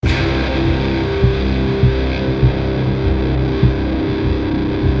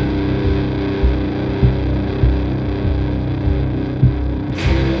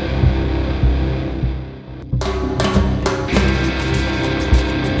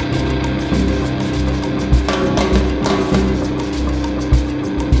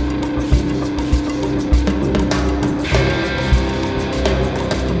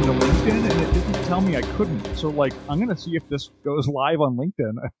I couldn't. So, like, I'm going to see if this goes live on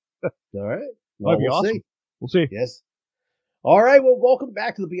LinkedIn. All right. Well, that'd be we'll awesome. see. We'll see. Yes. All right. Well, welcome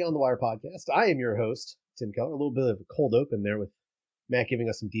back to the Beyond the Wire podcast. I am your host, Tim Keller. A little bit of a cold open there with Matt giving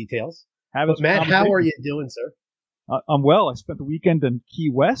us some details. But Matt, how are you doing, sir? I'm well. I spent the weekend in Key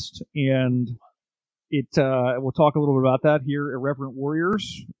West, and we'll talk a little bit about that here. Irreverent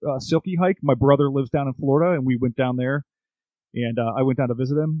Warriors, silky hike. My brother lives down in Florida, and we went down there, and I went down to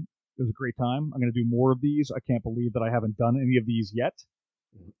visit him. It was a great time. I'm going to do more of these. I can't believe that I haven't done any of these yet.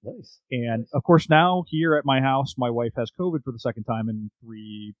 Nice. And, of course, now here at my house, my wife has COVID for the second time in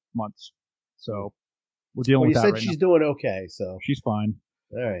 3 months. So we're dealing with that right now. You said she's doing okay, so. She's fine.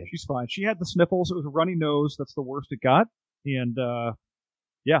 All right. She's fine. She had the sniffles. It was a runny nose. That's the worst it got. And,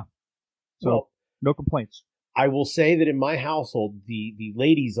 yeah. So, well, no complaints. I will say that in my household, the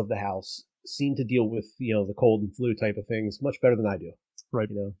ladies of the house seem to deal with, the cold and flu type of things much better than I do. Right.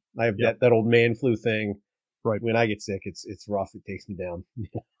 I have that old man flu thing. Right. When I get sick, it's rough. It takes me down.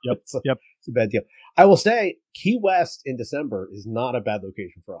 Yep. It's a bad deal. I will say Key West in December is not a bad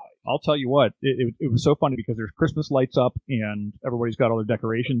location for a hike. I'll tell you what, it was so funny because there's Christmas lights up and everybody's got all their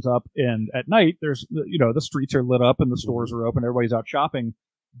decorations up. And at night, there's, the streets are lit up and the stores are open. Everybody's out shopping,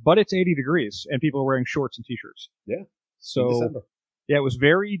 but it's 80 degrees and people are wearing shorts and t-shirts. Yeah. So, in December. Yeah, it was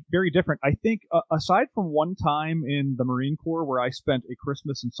very, very different. I think aside from one time in the Marine Corps where I spent a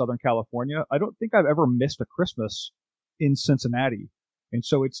Christmas in Southern California, I don't think I've ever missed a Christmas in Cincinnati. And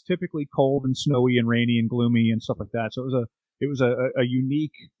so it's typically cold and snowy and rainy and gloomy and stuff like that. So it was a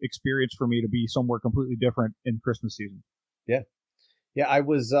unique experience for me to be somewhere completely different in Christmas season. Yeah. Yeah, I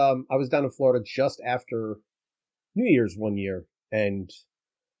was down in Florida just after New Year's one year, and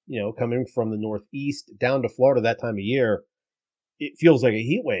coming from the Northeast down to Florida that time of year, it feels like a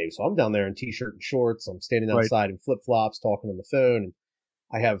heat wave. So I'm down there in t-shirt and shorts. I'm standing outside in flip-flops, talking on the phone. And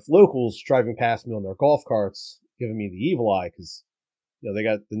I have locals driving past me on their golf carts, giving me the evil eye because, they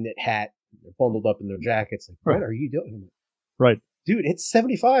got the knit hat. They're bundled up in their jackets. Like, what are you doing? Right. Dude, it's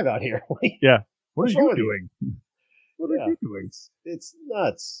 75 out here. Yeah. What are you doing? What are you doing? It's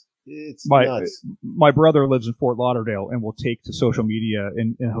nuts. It's nuts. My brother lives in Fort Lauderdale and will take to social media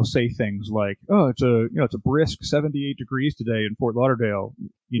and he'll say things like, "Oh, it's a brisk 78 degrees today in Fort Lauderdale."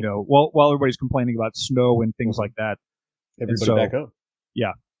 While everybody's complaining about snow and things like that. Everybody back home.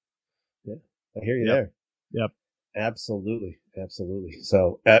 Yeah. Yeah. I hear you there. Yep. Absolutely.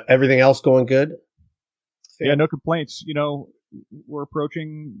 So everything else going good? Yeah, no complaints. We're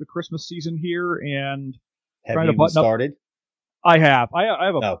approaching the Christmas season here and have you started? I have. I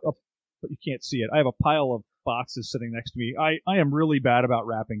have but you can't see it. I have a pile of boxes sitting next to me. I am really bad about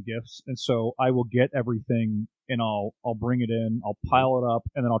wrapping gifts, and so I will get everything and I'll bring it in, I'll pile it up,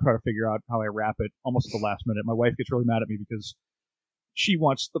 and then I'll try to figure out how I wrap it almost at the last minute. My wife gets really mad at me because she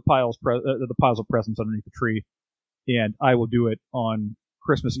wants the piles of presents underneath the tree, and I will do it on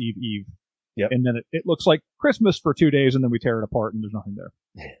Christmas Eve. Yep. And then it looks like Christmas for 2 days, and then we tear it apart, and there's nothing there.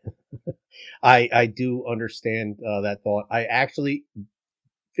 I do understand that thought. I actually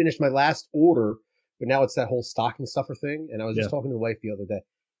finished my last order, but now it's that whole stocking stuffer thing. And I was just talking to the wife the other day.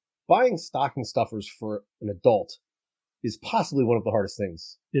 Buying stocking stuffers for an adult is possibly one of the hardest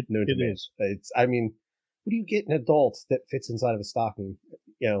things. It is. What do you get an adult that fits inside of a stocking?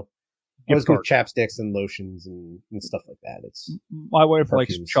 I was with chapsticks and lotions and stuff like that. It's my wife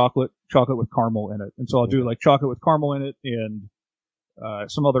perfumes. Likes chocolate with caramel in it, and so I'll do like chocolate with caramel in it and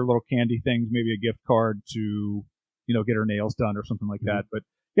some other little candy things, maybe a gift card to get her nails done or something like that. But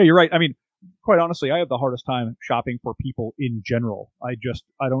yeah, you're right. I mean, quite honestly, I have the hardest time shopping for people in general. I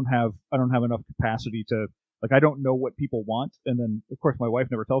don't have enough capacity to I don't know what people want, and then of course my wife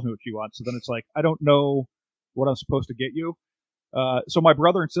never tells me what she wants, so then it's like I don't know what I'm supposed to get you. So my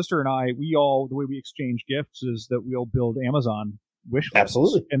brother and sister and I, the way we exchange gifts is that we'll build Amazon wish lists.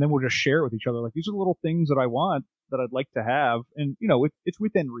 Absolutely. And then we'll just share it with each other. Like, these are the little things that I want that I'd like to have. And, it's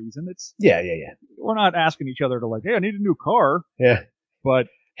within reason. It's yeah. We're not asking each other to hey, I need a new car. Yeah. But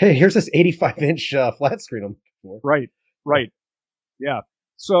hey, here's this 85-inch flat screen I'm looking for. Right. Yeah.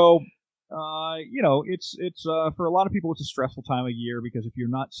 So, it's for a lot of people, it's a stressful time of year because if you're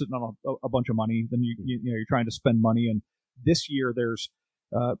not sitting on a bunch of money, then you're trying to spend money. And this year there's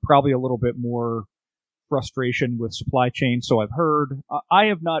probably a little bit more frustration with supply chain. So I've heard. I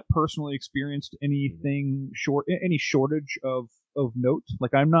have not personally experienced any shortage of note.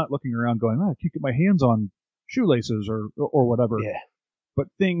 Like, I'm not looking around going, I can't get my hands on shoelaces or whatever. Yeah. But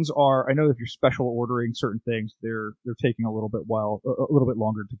things are. I know if you're special ordering certain things, they're taking a little bit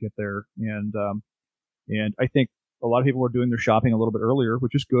longer to get there. And I think a lot of people are doing their shopping a little bit earlier,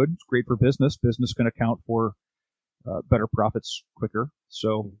 which is good. It's great for business. Business can account for better profits quicker.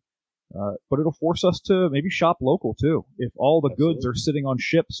 So But it'll force us to maybe shop local too. If all the Absolutely. goods are sitting on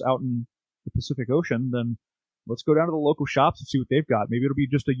ships out in the Pacific Ocean, then let's go down to the local shops and see what they've got. Maybe it'll be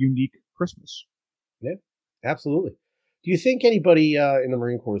just a unique Christmas. Yeah, absolutely. Do you think anybody in the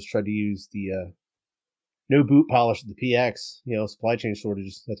Marine Corps has tried to use the no boot polish of the PX? Supply chain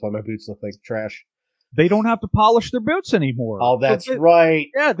shortages. That's why my boots look like trash. They don't have to polish their boots anymore. Oh, that's right.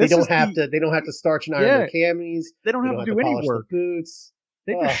 Yeah, they don't have to. They don't have to starch and iron their camis. They don't have to do any work. The boots.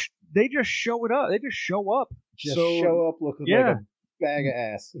 They just show it up. They just show up. Show up looking like a bag of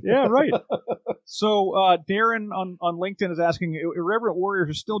ass. Yeah, right. So Darren on LinkedIn is asking, Irreverent Warriors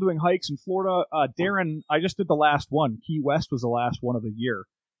are still doing hikes in Florida. Darren, I just did the last one. Key West was the last one of the year.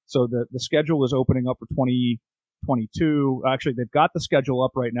 So the schedule is opening up for 2022. Actually, they've got the schedule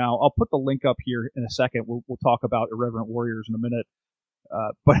up right now. I'll put the link up here in a second. We'll talk about Irreverent Warriors in a minute.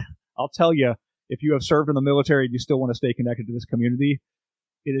 But I'll tell you, if you have served in the military and you still want to stay connected to this community,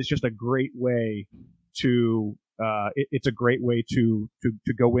 it is just a great way to it's a great way to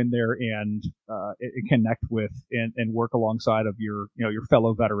go in there and connect with and work alongside of your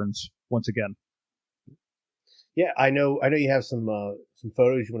fellow veterans once again. Yeah, I know you have some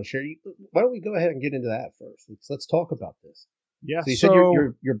photos you want to share. Why don't we go ahead and get into that first? Let's talk about this. Yeah. So you said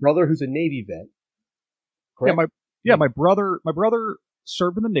your brother who's a Navy vet. Correct? My brother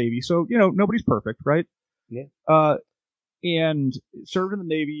served in the Navy, so nobody's perfect, right? Yeah. And served in the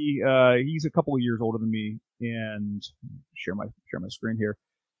Navy. He's a couple of years older than me, and share my screen here.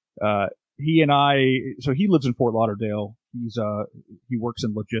 He and I, so he lives in Fort Lauderdale. He works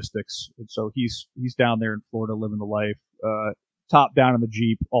in logistics, and so he's down there in Florida living the life, top down in the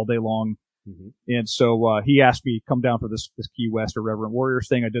Jeep all day long. Mm-hmm. And so he asked me to come down for this Key West Irreverent Warriors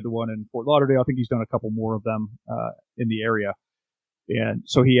thing. I did the one in Fort Lauderdale. I think he's done a couple more of them in the area. And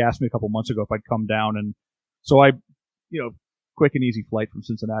so he asked me a couple months ago if I'd come down, and so I, quick and easy flight from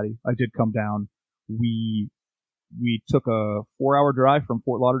Cincinnati. I did come down. We took a 4-hour drive from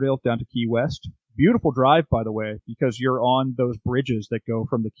Fort Lauderdale down to Key West. Beautiful drive, by the way, because you're on those bridges that go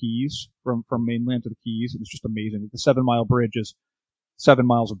from the Keys, from mainland to the Keys. It's just amazing. The 7-mile bridge is 7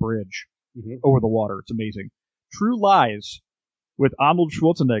 miles of bridge over the water. It's amazing. True Lies with Arnold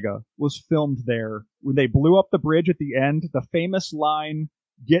Schwarzenegger was filmed there. When they blew up the bridge at the end, the famous line,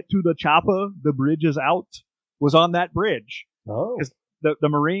 "Get to the chopper, the bridge is out," was on that bridge. Oh. The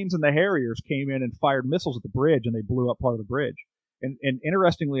Marines and the Harriers came in and fired missiles at the bridge, and they blew up part of the bridge. And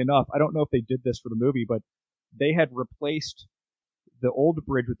interestingly enough, I don't know if they did this for the movie, but they had replaced the old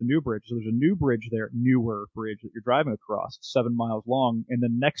bridge with the new bridge. So there's a new bridge there, newer bridge that you're driving across. It's 7 miles long, and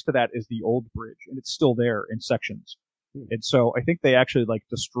then next to that is the old bridge, and it's still there in sections. And so I think they actually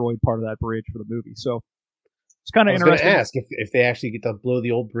destroyed part of that bridge for the movie. So it's kind of interesting. I was going to ask if they actually get to blow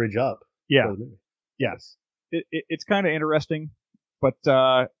the old bridge up. Yeah. Yes. It's kind of interesting. But,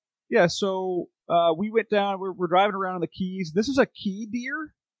 so we went down. We're driving around in the Keys. This is a key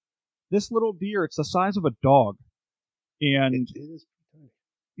deer. This little deer, it's the size of a dog. And it is.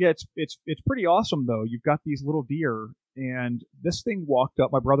 Yeah, it's pretty awesome, though. You've got these little deer, and this thing walked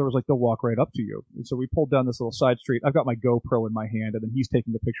up. My brother was like, they'll walk right up to you. And so we pulled down this little side street. I've got my GoPro in my hand, and then he's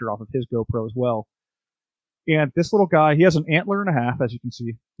taking a picture off of his GoPro as well. And this little guy, he has an antler and a half, as you can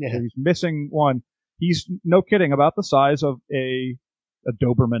see. Yeah. So he's missing one. He's, no kidding, about the size of a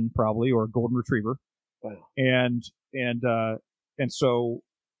Doberman, probably, or a golden retriever. Wow. And so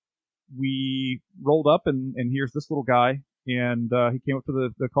we rolled up, and here's this little guy, and he came up to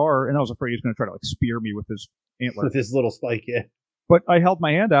the car, and I was afraid he was going to try to spear me with his antler. With his little spike, yeah. But I held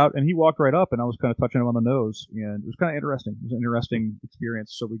my hand out, and he walked right up, and I was kind of touching him on the nose, and it was kind of interesting. It was an interesting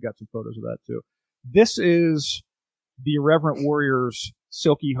experience, so we got some photos of that, too. This is the Irreverent Warriors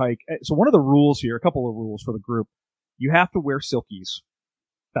silky hike. So one of the rules here, a couple of rules for the group, you have to wear silkies.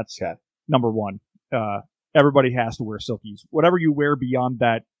 That's number one. Everybody has to wear silkies. Whatever you wear beyond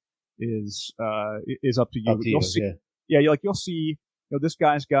that is up to you. You'll see, you'll see, this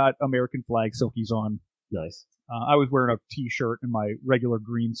guy's got American flag silkies on. Nice. I was wearing a t-shirt and my regular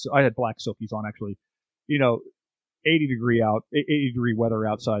green. I had black silkies on, actually. 80 degree weather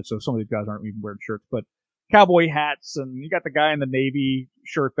outside, so some of these guys aren't even wearing shirts. But cowboy hats, and you got the guy in the Navy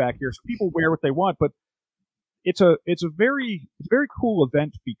shirt back here. So people wear what they want, but it's a very cool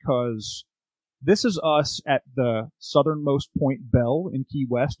event because this is us at the southernmost point Bell in Key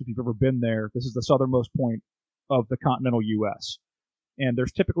West. If you've ever been there, this is the southernmost point of the continental U.S. And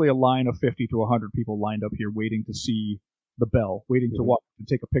there's typically a line of 50 to 100 people lined up here waiting to see the bell, waiting to walk and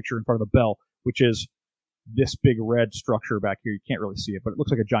take a picture in front of the bell, which is this big red structure back here. You can't really see it, but it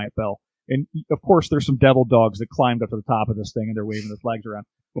looks like a giant bell. And of course, there's some devil dogs that climbed up to the top of this thing, and they're waving their flags around.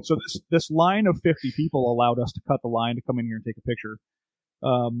 So this line of 50 people allowed us to cut the line to come in here and take a picture.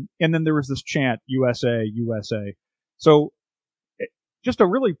 And then there was this chant, USA, USA. So just a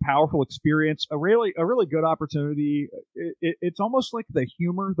really powerful experience, a really good opportunity. It's almost like the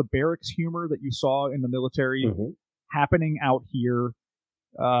humor, the barracks humor that you saw in the military happening out here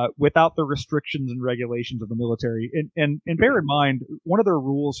without the restrictions and regulations of the military. And bear in mind, one of their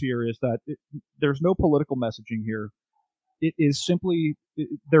rules here is that there's no political messaging here. It is simply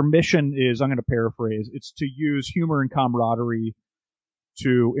their mission is, I'm going to paraphrase, it's to use humor and camaraderie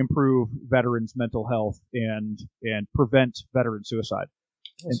to improve veterans' mental health and prevent veteran suicide.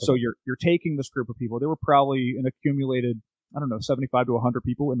 Awesome. And so you're taking this group of people. There were probably an accumulated, 75 to 100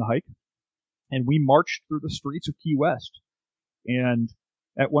 people in the hike, and we marched through the streets of Key West. And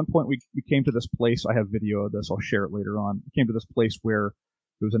at one point, we came to this place. I have video of this. I'll share it later on. We came to this place where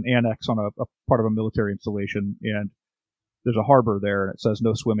there was an annex on a part of a military installation, and there's a harbor there, and it says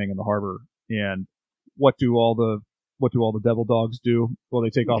no swimming in the harbor. And what do all the devil dogs do? Well,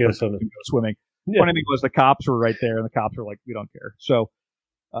 they take off their and go swimming. Yeah. Funny thing was the cops were right there, and the cops were like, "We don't care." So,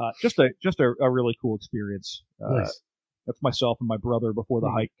 just a really cool experience. Nice. That's myself and my brother before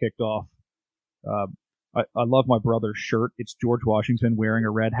the hike kicked off. I love my brother's shirt. It's George Washington wearing a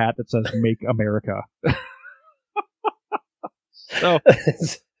red hat that says "Make America." So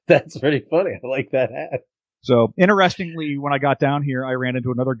that's pretty funny. I like that hat. So interestingly, when I got down here, I ran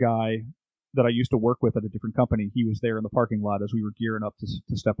into another guy that I used to work with at a different company. He was there in the parking lot as we were gearing up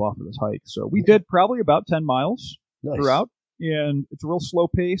to step off of this hike. So we did probably about 10 miles throughout, and it's a real slow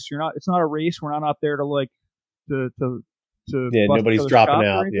pace. It's not a race. We're not out there to like to yeah, nobody's dropping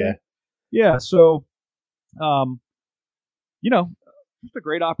out. Yeah. Yeah. So, just a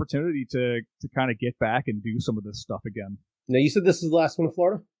great opportunity to kind of get back and do some of this stuff again. Now, you said this is the last one in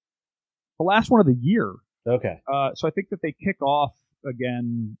Florida? The last one of the year. Okay. So I think that they kick off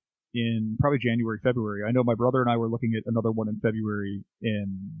again in probably January, February. I know my brother and I were looking at another one in February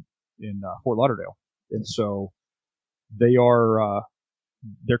in Fort Lauderdale. And so they're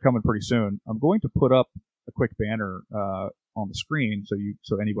coming pretty soon. I'm going to put up a quick banner on the screen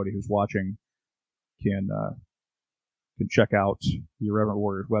so anybody who's watching can check out the Irreverent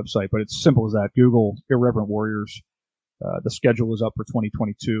Warriors website. But it's simple as that. Google Irreverent Warriors. The schedule is up for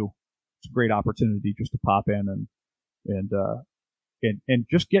 2022. It's a great opportunity just to pop in and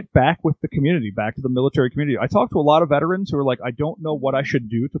just get back with the community, back to the military community. I talk to a lot of veterans who are like, I don't know what I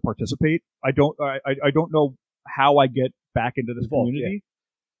should do to participate. I don't know how I get back into this community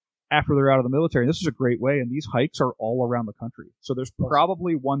after they're out of the military. And this is a great way. And these hikes are all around the country. So there's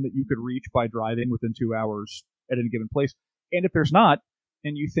probably one that you could reach by driving within 2 hours at any given place. And if there's not,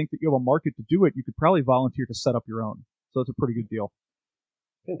 and you think that you have a market to do it, you could probably volunteer to set up your own. So it's a pretty good deal.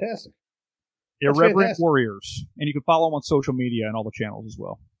 Fantastic. Irreverent Warriors. And you can follow them on social media and all the channels as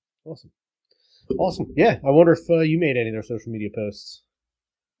well. Awesome. Yeah. I wonder if you made any of their social media posts.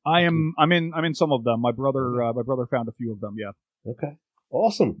 I'm in some of them. My brother found a few of them. Yeah. Okay.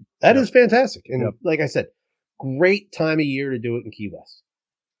 Awesome. That is fantastic. And like I said, great time of year to do it in Key West.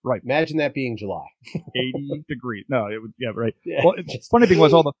 Right. Imagine that being July. 80 degrees. No, it would. Yeah. Right. Yeah. Well, the funny thing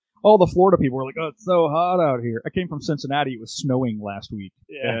was all the Florida people were like, "Oh, it's so hot out here." I came from Cincinnati. It was snowing last week,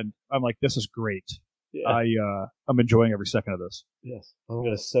 and I'm like, "This is great." Yeah. I'm enjoying every second of this. Yes, I'm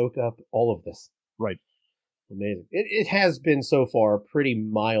going to soak up all of this. Right. Amazing. It has been so far a pretty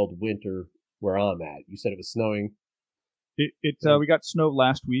mild winter where I'm at. You said it was snowing. We got snow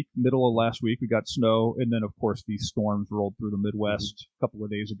last week, middle of last week. We got snow, and then of course these storms rolled through the Midwest a couple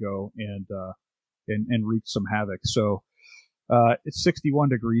of days ago and wreaked some havoc. So it's 61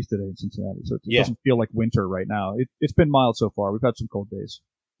 degrees today in Cincinnati, so it doesn't feel like winter right now. It's been mild so far. We've had some cold days.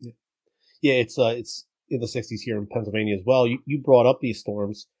 Yeah, it's in the 60s here in Pennsylvania as well. You brought up these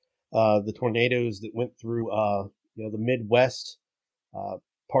storms, the tornadoes that went through the Midwest.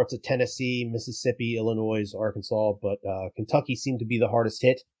 Parts of Tennessee, Mississippi, Illinois, Arkansas, but Kentucky seemed to be the hardest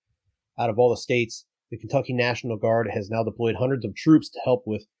hit out of all the states. The Kentucky National Guard has now deployed hundreds of troops to help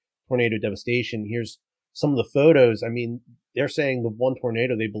with tornado devastation. Here's some of the photos. I mean, they're saying the one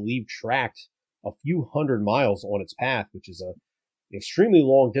tornado they believe tracked a few hundred miles on its path, which is an extremely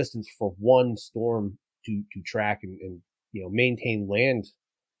long distance for one storm to track and maintain land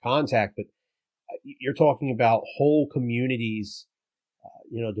contact. But you're talking about whole communities.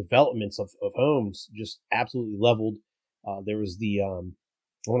 Developments of homes just absolutely leveled. There was I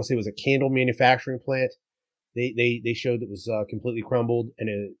want to say it was a candle manufacturing plant. They showed it was completely crumbled,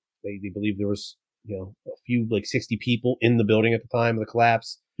 and they believe there was a few like 60 people in the building at the time of the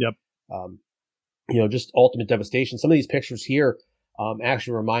collapse. Yep. Just ultimate devastation. Some of these pictures here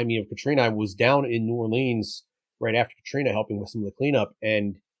actually remind me of Katrina. I was down in New Orleans right after Katrina, helping with some of the cleanup,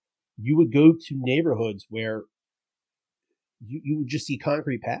 and you would go to neighborhoods where you would just see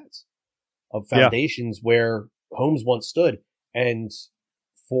concrete pads of foundations where homes once stood. And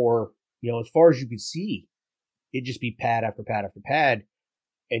for, as far as you could see, it'd just be pad after pad after pad.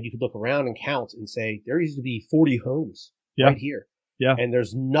 And you could look around and count and say, there used to be 40 homes right here. Yeah. And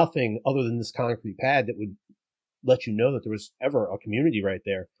there's nothing other than this concrete pad that would let you know that there was ever a community right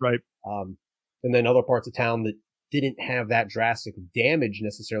there. Right. And then other parts of town that didn't have that drastic damage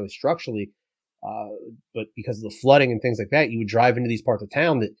necessarily structurally, but because of the flooding and things like that, you would drive into these parts of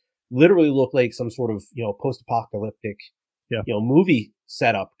town that literally look like some sort of, post-apocalyptic, movie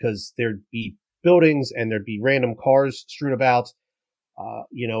setup, because there'd be buildings and there'd be random cars strewn about,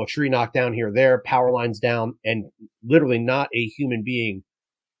 a tree knocked down here or there, power lines down, and literally not a human being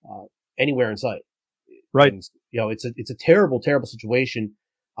anywhere in sight. Right. And, it's a terrible, terrible situation.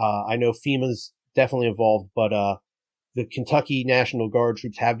 I know FEMA's definitely involved, but the Kentucky National Guard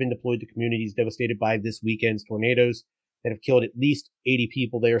troops have been deployed to communities devastated by this weekend's tornadoes that have killed at least 80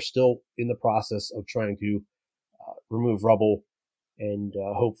 people. They are still in the process of trying to remove rubble and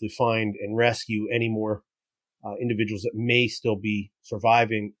hopefully find and rescue any more individuals that may still be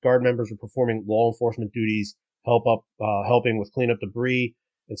surviving. Guard members are performing law enforcement duties, helping with cleanup debris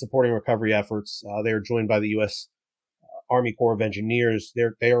and supporting recovery efforts. They are joined by the U.S. Army Corps of Engineers.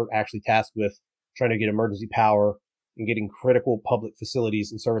 They are actually tasked with trying to get emergency power and getting critical public facilities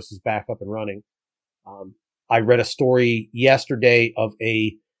and services back up and running. I read a story yesterday of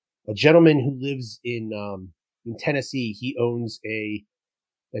a gentleman who lives in Tennessee. He owns a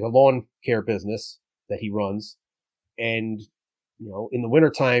lawn care business that he runs. And, in the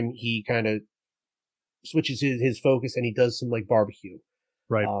wintertime, he kind of switches his focus and he does some barbecue.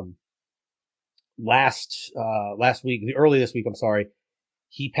 Right. Early this week, I'm sorry,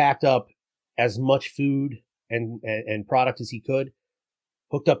 he packed up as much food and product as he could,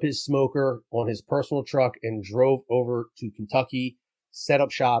 hooked up his smoker on his personal truck and drove over to Kentucky, set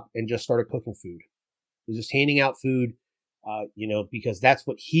up shop and just started cooking food. He was just handing out food, because that's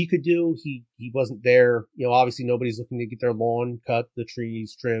what he could do. He wasn't there. Obviously nobody's looking to get their lawn cut, the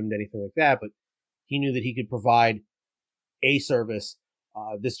trees trimmed, anything like that, but he knew that he could provide a service.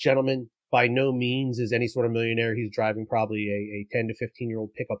 This gentleman by no means is any sort of millionaire. He's driving probably a 10 to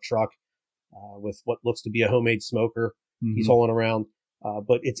 15-year-old pickup truck with what looks to be a homemade smoker. Mm-hmm. He's hauling around.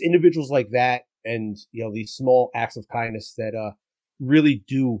 But it's individuals like that and, these small acts of kindness that really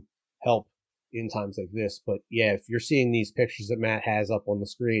do help in times like this. But yeah, if you're seeing these pictures that Matt has up on the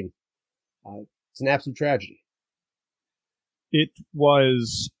screen, it's an absolute tragedy. It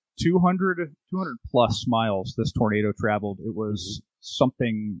was 200 plus miles this tornado traveled. It was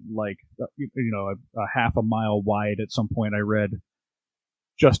something like, a half a mile wide at some point, I read.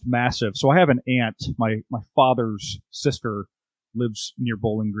 Just massive. So I have an aunt, my father's sister lives near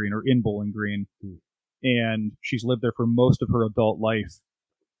Bowling Green or in Bowling Green, and she's lived there for most of her adult life.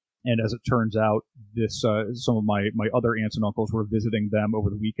 And as it turns out, some of my other aunts and uncles were visiting them over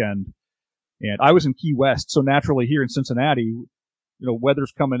the weekend. And I was in Key West, so naturally here in Cincinnati,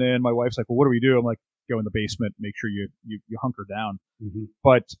 weather's coming in. My wife's like, well, what do we do? I'm like, go in the basement, make sure you hunker down. Mm-hmm.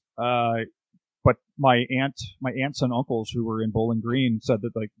 But my aunts and uncles who were in Bowling Green said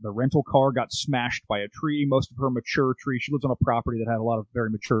that the rental car got smashed by a tree. Most of her mature trees. She lives on a property that had a lot of very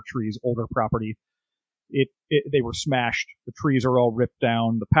mature trees, older property. They were smashed. The trees are all ripped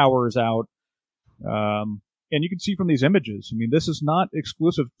down. The power is out. And you can see from these images. I mean, this is not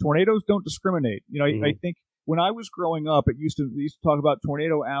exclusive. Tornadoes don't discriminate. Mm-hmm. I think when I was growing up, they used to talk about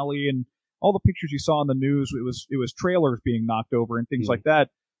Tornado Alley and all the pictures you saw in the news. It was trailers being knocked over and things like that.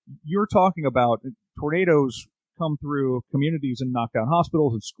 You're talking about tornadoes come through communities and knock down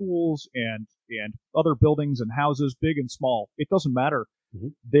hospitals and schools and other buildings and houses, big and small. It doesn't matter. Mm-hmm.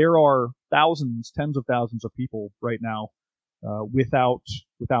 There are thousands, tens of thousands of people right now without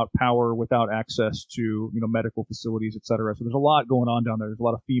power, without access to medical facilities, et cetera. So there's a lot going on down there. There's a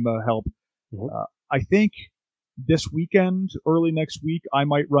lot of FEMA help. Mm-hmm. I think this weekend, early next week, I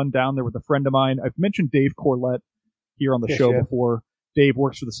might run down there with a friend of mine. I've mentioned Dave Corlett here on the show before. Dave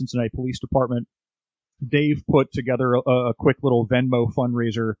works for the Cincinnati Police Department. Dave put together a quick little Venmo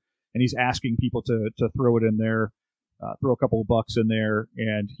fundraiser, and he's asking people to throw it in there, throw a couple of bucks in there,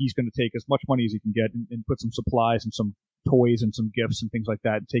 and he's going to take as much money as he can get and put some supplies and some toys and some gifts and things like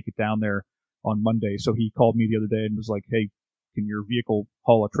that and take it down there on Monday. So he called me the other day and was like, hey, can your vehicle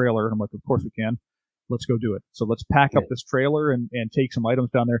haul a trailer? And I'm like, of course we can. Let's go do it. So let's pack up this trailer and take some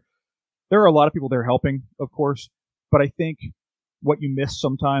items down there. There are a lot of people there helping, of course, but I think what you miss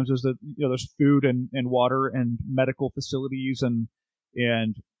sometimes is that there's food and water and medical facilities and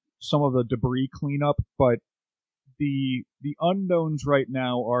some of the debris cleanup, but the unknowns right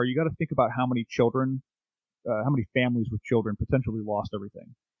now are you got to think about how many children how many families with children potentially lost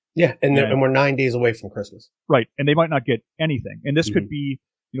everything. Yeah, and we're 9 days away from Christmas. Right, and they might not get anything. And this could be,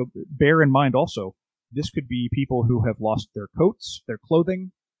 bear in mind also, this could be people who have lost their coats, their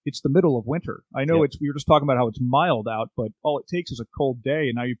clothing. It's the middle of winter. I know we were just talking about how it's mild out, but all it takes is a cold day,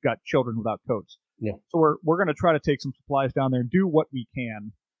 and now you've got children without coats. Yeah. So we're going to try to take some supplies down there and do what we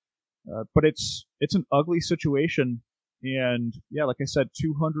can. But it's an ugly situation. And yeah, like I said,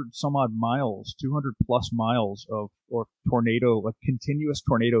 200 some odd miles, 200 plus miles of tornado, a continuous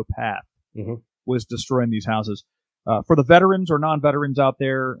tornado path was destroying these houses. For the veterans or non-veterans out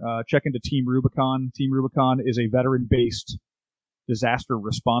there, check into Team Rubicon. Team Rubicon is a veteran-based disaster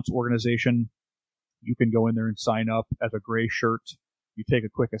response organization. You can go in there and sign up as a gray shirt. You take a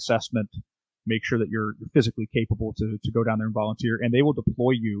quick assessment, make sure that you're physically capable to go down there and volunteer, and they will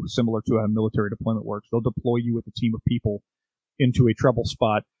deploy you similar to how military deployment works. They'll deploy you with a team of people into a trouble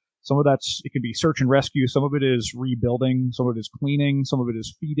spot. Some of it can be search and rescue. Some of it is rebuilding. Some of it is cleaning. Some of it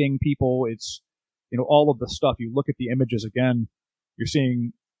is feeding people. It's, all of the stuff. You look at the images again, you're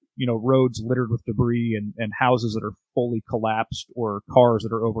seeing, roads littered with debris and houses that are fully collapsed or cars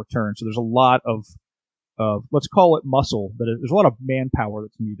that are overturned. So there's a lot of let's call it muscle, but there's a lot of manpower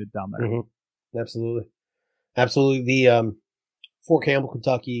that's needed down there. Mm-hmm. Absolutely. The Fort Campbell,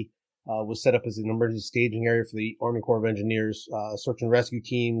 Kentucky, was set up as an emergency staging area for the Army Corps of Engineers. Search and rescue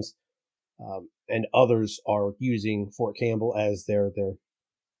teams and others are using Fort Campbell as their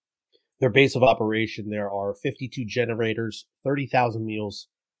base of operation. There are 52 generators, 30,000 meals,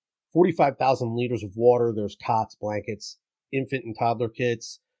 45,000 liters of water. There's cots, blankets, infant and toddler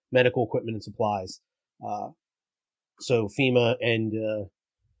kits, medical equipment and supplies. So FEMA and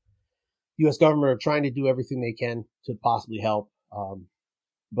U.S. government are trying to do everything they can to possibly help.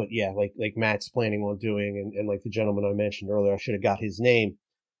 But yeah, like Matt's planning on doing, and like the gentleman I mentioned earlier, I should have got his name.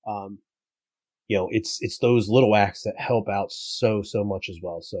 It's those little acts that help out so much as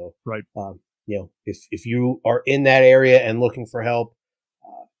well. So, right. If you are in that area and looking for help,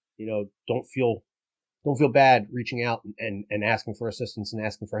 don't feel bad reaching out and asking for assistance and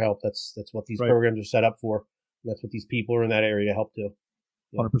asking for help. That's what these programs are set up for. That's what these people are in that area to help do.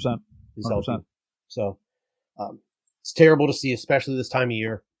 100%. 100%. So, it's terrible to see, especially this time of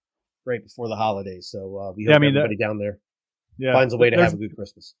year, right before the holidays. So, we hope everybody down there finds a way to have a good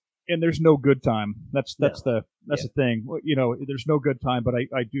Christmas. And there's no good time. That's the thing. There's no good time, but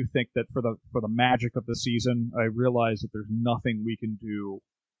I do think that for the magic of the season, I realize that there's nothing we can do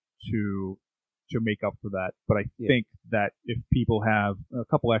to make up for that. But I think that if people have a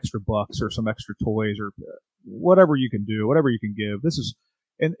couple extra bucks or some extra toys or whatever you can do, whatever you can give,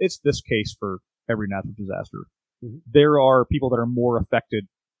 and it's this case for every natural disaster. Mm-hmm. There are people that are more affected,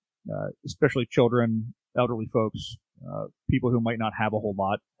 especially children, elderly folks, people who might not have a whole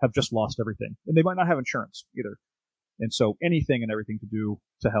lot, have just lost everything, and they might not have insurance either. And so anything and everything to do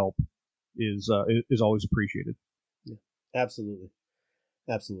to help is always appreciated. Yeah, absolutely.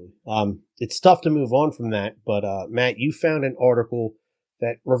 It's tough to move on from that, but Matt, you found an article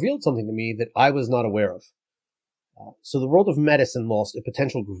that revealed something to me that I was not aware of. So the world of medicine lost a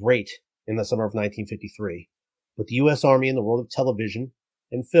potential great in the summer of 1953, but the U.S. Army and the world of television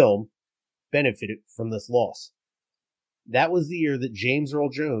and film benefited from this loss. That was the year that James Earl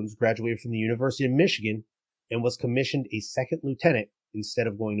Jones graduated from the University of Michigan and was commissioned a second lieutenant instead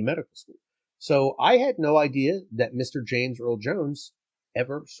of going to medical school. So I had no idea that Mr. James Earl Jones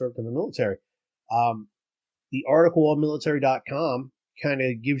ever served in the military. The article on military.com kind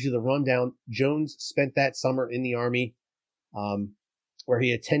of gives you the rundown. Jones spent that summer in the Army, where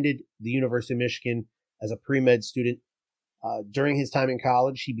he attended the University of Michigan as a pre-med student. During his time in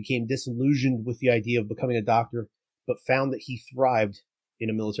college, he became disillusioned with the idea of becoming a doctor, but found that he thrived in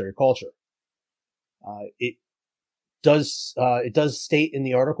a military culture. It does state in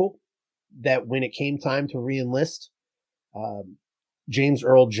the article that when it came time to re-enlist, James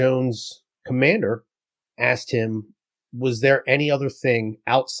Earl Jones' commander asked him, was there any other thing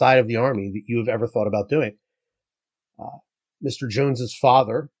outside of the Army that you have ever thought about doing? Mr. Jones's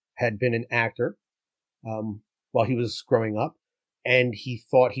father had been an actor while he was growing up, and he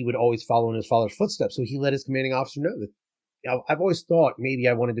thought he would always follow in his father's footsteps. So he let his commanding officer know that I've always thought maybe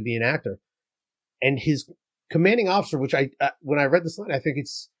I wanted to be an actor. And his commanding officer, which when I read this line, I think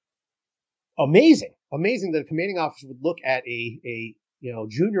it's amazing that a commanding officer would look at a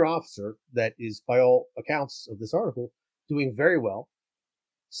junior officer that is, by all accounts of this article, doing very well,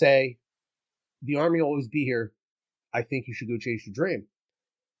 say, the Army will always be here. I think you should go chase your dream.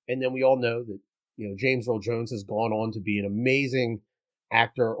 And then we all know that, James Earl Jones has gone on to be an amazing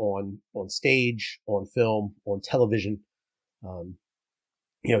actor on stage, on film, on television.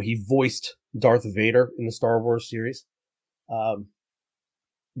 he voiced Darth Vader in the Star Wars series. But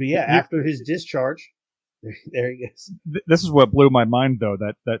yeah, after his discharge, there he is. This is what blew my mind, though,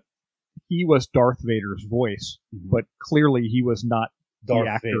 that he was Darth Vader's voice, but clearly he was not the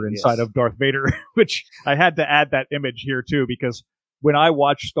actor inside of Darth Vader, which I had to add that image here, too, because when I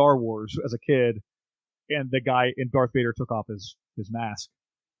watched Star Wars as a kid and the guy in Darth Vader took off his mask,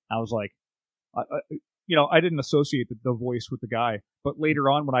 I was like, I didn't associate the voice with the guy. But later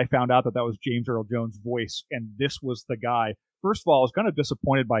on, when I found out that was James Earl Jones' voice and this was the guy, first of all, I was kind of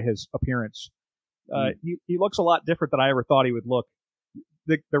disappointed by his appearance. He looks a lot different than I ever thought he would look,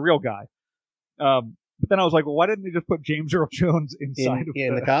 the real guy. But then I was like, well, why didn't they just put James Earl Jones inside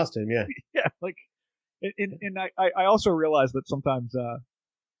in the costume? Yeah. Yeah. Like, and I also realized that sometimes,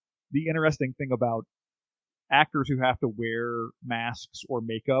 the interesting thing about actors who have to wear masks or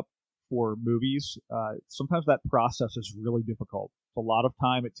makeup for movies, sometimes that process is really difficult. It's a lot of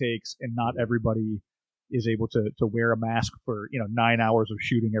time it takes, and not everybody is able to wear a mask for 9 hours of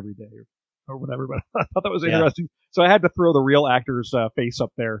shooting every day or whatever. But I thought that was interesting, so I had to throw the real actor's face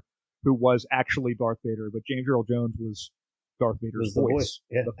up there, who was actually Darth Vader, but James Earl Jones was Darth Vader's voice.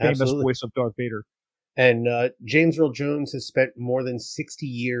 Yeah, the famous voice of Darth Vader. And James Earl Jones has spent more than 60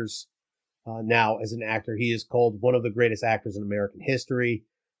 years now as an actor. He is called one of the greatest actors in American history.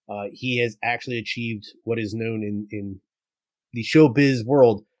 He has actually achieved what is known in the showbiz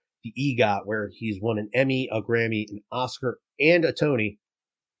world, the EGOT, where he's won an Emmy, a Grammy, an Oscar, and a Tony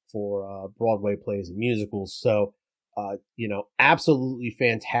for Broadway plays and musicals. So, absolutely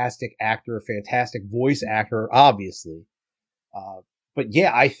fantastic actor, fantastic voice actor, obviously. But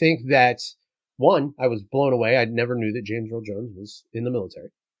yeah, I think that, one, I was blown away. I never knew that James Earl Jones was in the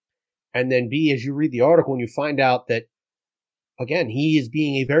military. And then B, as you read the article and you find out that, again, he is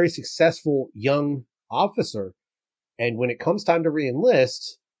being a very successful young officer. And when it comes time to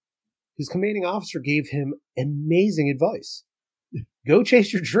re-enlist, his commanding officer gave him amazing advice. Go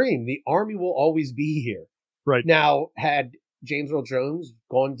chase your dream. The Army will always be here. Right. Now, had James Earl Jones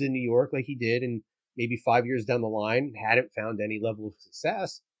gone to New York like he did, and maybe 5 years down the line hadn't found any level of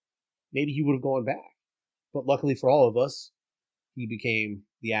success, maybe he would have gone back. But luckily for all of us, he became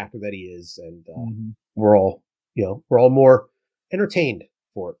the actor that he is, and we're all more entertained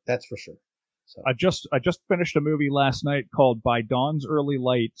for it. That's for sure. So I just finished a movie last night called By Dawn's Early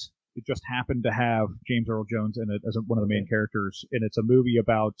Light. It just happened to have James Earl Jones in it as one of the main characters, and it's a movie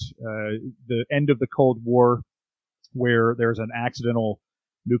about the end of the Cold War, where there's an accidental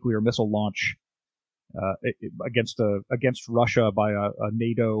nuclear missile launch against Russia by a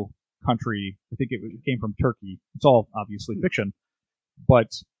NATO country. I think it came from Turkey. It's all obviously fiction, but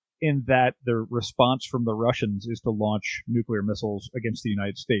in that the response from the Russians is to launch nuclear missiles against the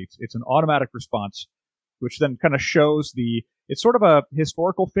United States. It's an automatic response, which then kind of shows it's sort of a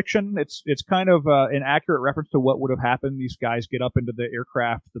historical fiction. It's kind of an accurate reference to what would have happened. These guys get up into the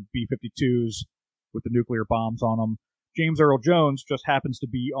aircraft, the B-52s, with the nuclear bombs on them. James Earl Jones just happens to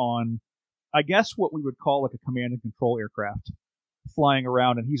be on, I guess, what we would call like a command and control aircraft, flying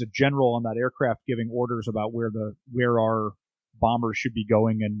around, and he's a general on that aircraft giving orders about where our bombers should be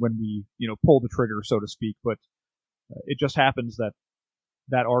going and when we pull the trigger, so to speak. But it just happens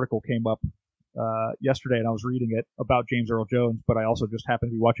that article came up yesterday, and I was reading it about James Earl Jones, but I also just happened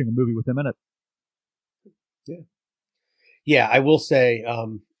to be watching a movie with him in it. Yeah, I will say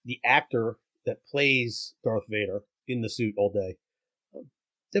the actor that plays Darth Vader in the suit all day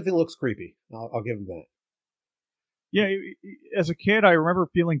definitely looks creepy. I'll give him that. Yeah, as a kid, I remember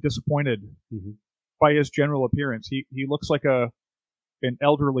feeling disappointed by his general appearance. He looks like an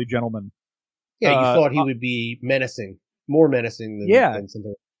elderly gentleman. Yeah, you thought he would be menacing, more menacing than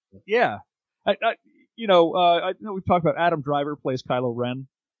something. Yeah. I know we've talked about Adam Driver plays Kylo Ren.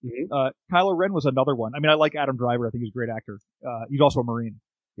 Kylo Ren was another one. I mean, I like Adam Driver. I think he's a great actor. He's also a Marine.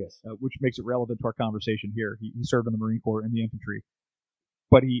 Yes. Which makes it relevant to our conversation here. He served in the Marine Corps in the infantry.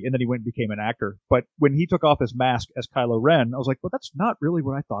 But then he went and became an actor. But when he took off his mask as Kylo Ren, I was like, well, that's not really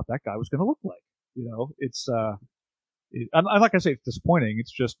what I thought that guy was going to look like. It's like I say, it's disappointing.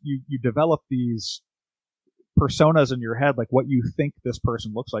 It's just you develop these personas in your head, like what you think this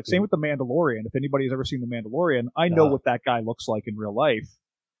person looks like. Same with The Mandalorian. If anybody's ever seen The Mandalorian, I know what that guy looks like in real life.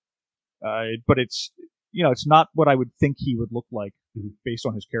 But it's not what I would think he would look like based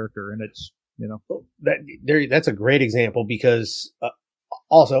on his character. And it's, that's a great example because,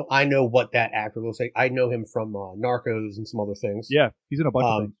 also, I know what that actor looks like. I know him from Narcos and some other things. Yeah, he's in a bunch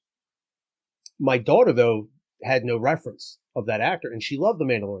of things. My daughter, though, had no reference of that actor, and she loved The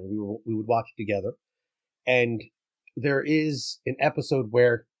Mandalorian. We would watch it together. And there is an episode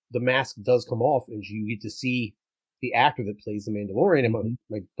where the mask does come off, and you get to see the actor that plays the Mandalorian, and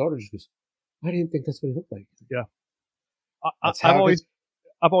my daughter just goes, "I didn't think that's what he looked like." Yeah,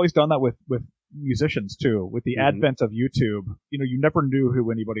 I've always done that with musicians too. With the advent of YouTube, you never knew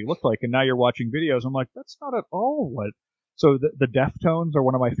who anybody looked like, and now you're watching videos. I'm like, that's not at all what. So the Deftones are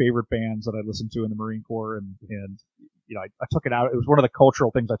one of my favorite bands that I listened to in the Marine Corps, and I took it out. It was one of the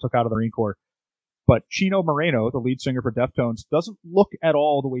cultural things I took out of the Marine Corps. But Chino Moreno, the lead singer for Deftones, doesn't look at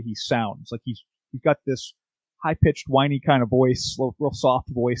all the way he sounds. Like he's got this high-pitched, whiny kind of voice, real soft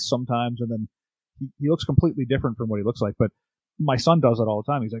voice sometimes, and then he looks completely different from what he looks like. But my son does it all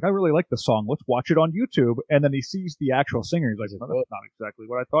the time. He's like, I really like this song. Let's watch it on YouTube. And then he sees the actual singer. He's like, well, that's not exactly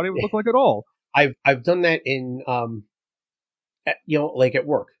what I thought he would look like at all. I've done that in, like at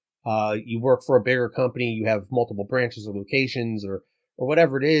work. You work for a bigger company, you have multiple branches or locations or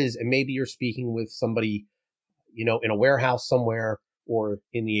whatever it is, and maybe you're speaking with somebody, in a warehouse somewhere or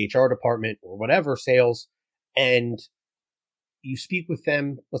in the HR department or whatever, sales, and you speak with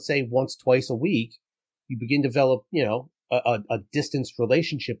them, let's say once, twice a week. You begin to develop, a distanced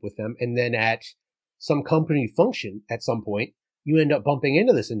relationship with them, and then at some company function at some point, you end up bumping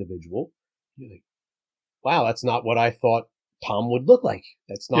into this individual. You're like, wow, that's not what I thought Tom would look like.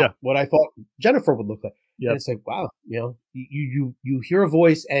 That's not what I thought Jennifer would look like. Yep. And it's like, wow, you hear a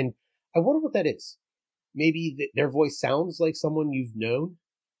voice, and I wonder what that is. Maybe their voice sounds like someone you've known,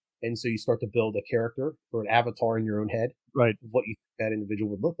 and so you start to build a character or an avatar in your own head, right? Of what you think that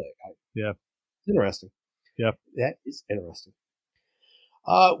individual would look like. It's interesting. Yeah, that is interesting.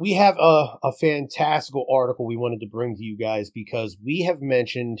 We have a fantastical article we wanted to bring to you guys because we have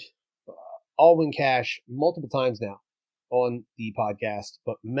mentioned Alwyn Cash multiple times now on the podcast,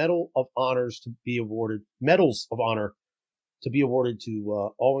 but medals of honor to be awarded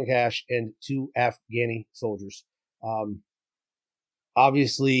to Alwyn Cash and 2 Afghani soldiers.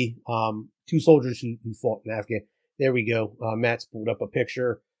 Obviously, 2 soldiers who fought in Afghan. There we go. Matt's pulled up a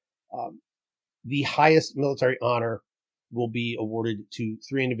picture. The highest military honor will be awarded to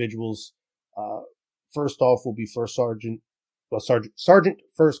 3 individuals. First off will be Sergeant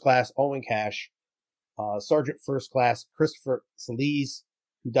First Class Alwyn Cash, Sergeant First Class Christopher Silkies,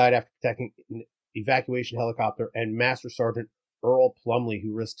 who died after protecting an evacuation helicopter, and Master Sergeant Earl Plumley,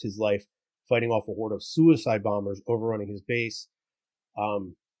 who risked his life fighting off a horde of suicide bombers overrunning his base.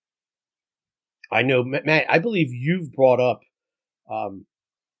 I know, Matt, I believe you've brought up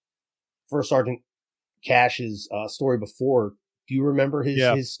First Sergeant Cash's story before. Do you remember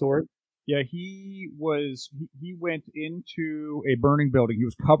his story? Yeah, he went into a burning building. He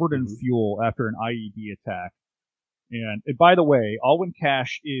was covered in fuel after an IED attack. And by the way, Alwyn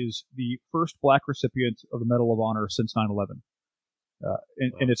Cash is the first black recipient of the Medal of Honor since 9/11.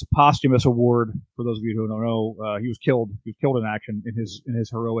 And it's a posthumous award for those of you who don't know. He was killed. He was killed in action in his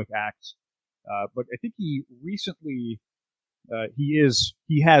heroic acts. But I think he recently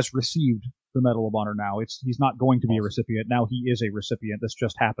he has received the Medal of Honor now. He's not going to be a recipient now. He is a recipient. This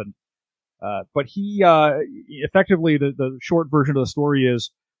just happened. But he effectively the short version of the story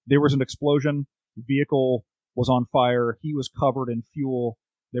is there was an explosion. The vehicle was on fire. He was covered in fuel.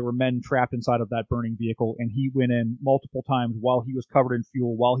 There were men trapped inside of that burning vehicle, and he went in multiple times while he was covered in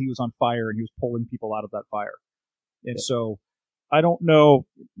fuel, while he was on fire, and he was pulling people out of that fire. And so I don't know,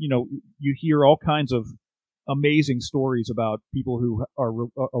 you hear all kinds of amazing stories about people who are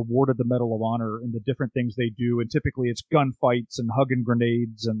awarded the Medal of Honor and the different things they do. And typically it's gunfights and hugging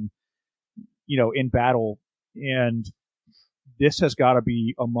grenades and, in battle. And this has got to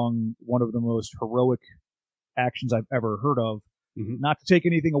be among one of the most heroic actions I've ever heard of. Not to take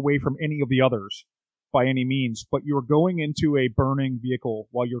anything away from any of the others by any means, but you're going into a burning vehicle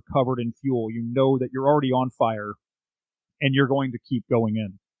while you're covered in fuel. You know that you're already on fire and you're going to keep going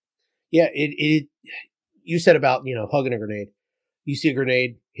in. Yeah, you said about, hugging a grenade. You see a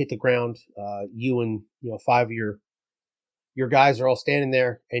grenade hit the ground, you and, 5 of your guys are all standing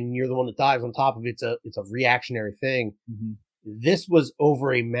there and you're the one that dives on top of it. It's a reactionary thing. This was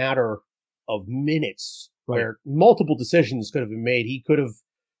over a matter of minutes where multiple decisions could have been made. He could have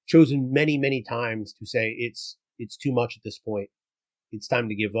chosen many, many times to say it's too much at this point. It's time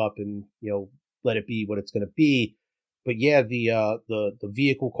to give up and, let it be what it's going to be. But yeah, the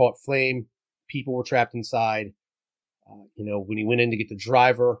vehicle caught flame. People were trapped inside. When he went in to get the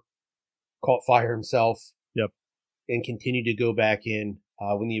driver, caught fire himself. Yep. And continued to go back in.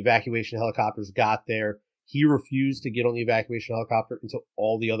 When the evacuation helicopters got there, he refused to get on the evacuation helicopter until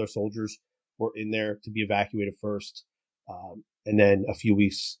all the other soldiers were in there to be evacuated first. And then a few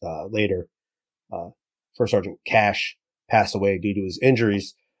weeks later, First Sergeant Cash passed away due to his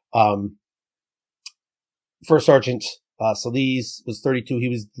injuries. First Sergeant Silkies was 32. He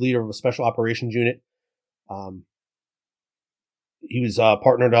was the leader of a special operations unit. he was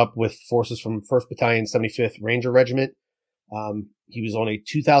partnered up with forces from 1st Battalion, 75th Ranger Regiment. He was on a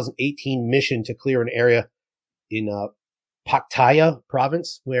 2018 mission to clear an area in Pattaya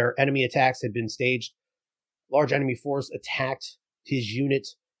province where enemy attacks had been staged. Large enemy force attacked his unit.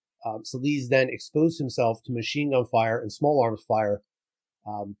 Solis then exposed himself to machine gun fire and small arms fire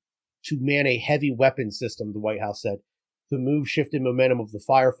to man a heavy weapon system, the White House said. The move shifted momentum of the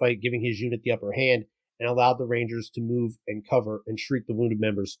firefight, giving his unit the upper hand, and allowed the Rangers to move and cover and treat the wounded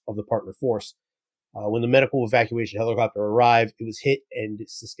members of the partner force. When the medical evacuation helicopter arrived, it was hit and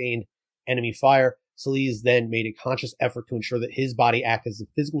sustained enemy fire. Solis then made a conscious effort to ensure that his body acted as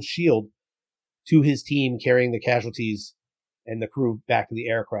a physical shield to his team, carrying the casualties and the crew back to the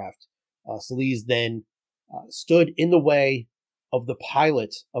aircraft. Solis then stood in the way of the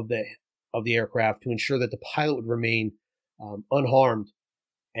pilot of the aircraft to ensure that the pilot would remain unharmed.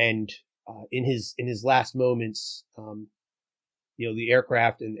 And in his last moments, the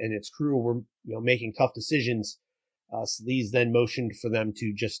aircraft and its crew were making tough decisions. Solis then motioned for them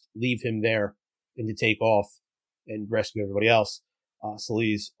to just leave him there and to take off and rescue everybody else.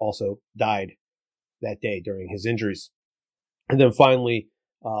 Solis also died that day during his injuries. And then finally,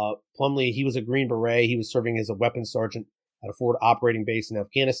 Plumlee, he was a Green Beret. He was serving as a weapons sergeant at a forward operating base in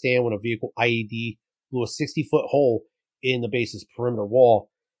Afghanistan when a vehicle IED blew a 60-foot hole in the base's perimeter wall.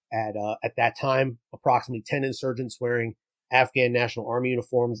 At that time, approximately 10 insurgents wearing Afghan National Army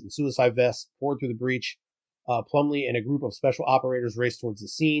uniforms and suicide vests poured through the breach. Plumlee and a group of special operators raced towards the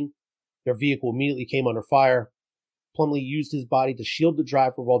scene. Their vehicle immediately came under fire. Plumlee used his body to shield the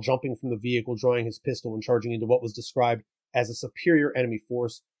driver while jumping from the vehicle, drawing his pistol and charging into what was described as a superior enemy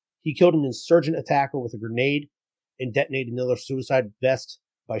force. He killed an insurgent attacker with a grenade and detonated another suicide vest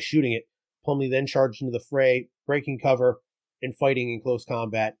by shooting it. Plumlee then charged into the fray, breaking cover and fighting in close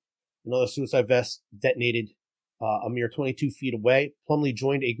combat. Another suicide vest detonated a mere 22 feet away. Plumlee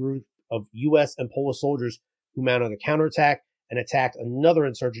joined a group of U.S. and Polish soldiers who mounted a counterattack and attacked another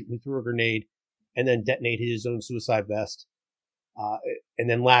insurgent who threw a grenade and then detonated his own suicide vest. And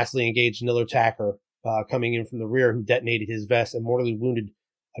then lastly engaged another attacker coming in from the rear who detonated his vest and mortally wounded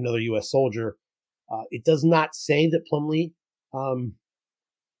another U.S. soldier. It does not say that Plumlee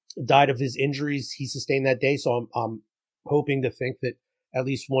died of his injuries he sustained that day, so I'm hoping to think that at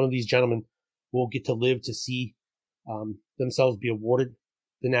least one of these gentlemen will get to live to see themselves be awarded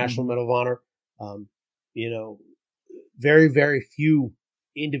the National Medal of Honor. Very, very few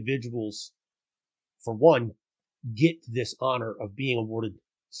individuals, for one, get this honor of being awarded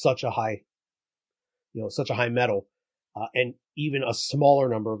such a high medal. And even a smaller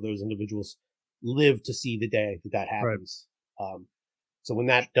number of those individuals live to see the day that happens. Right. So when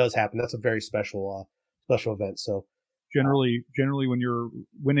that does happen, that's a very special event. So generally when you're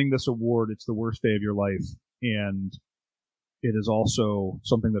winning this award, it's the worst day of your life. And it is also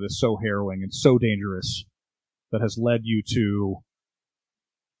something that is so harrowing and so dangerous that has led you to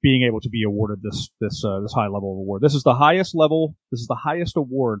being able to be awarded this high level of award. This is the highest level. This is the highest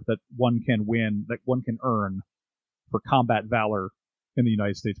award that one can win, that one can earn for combat valor in the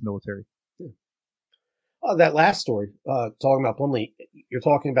United States military. That last story, talking about Plumlee, you're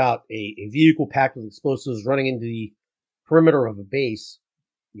talking about a vehicle packed with explosives running into the perimeter of a base,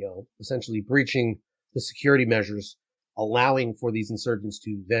 essentially breaching the security measures, allowing for these insurgents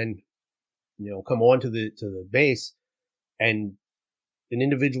to then, come onto the base, and an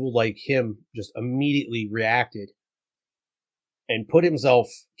individual like him just immediately reacted and put himself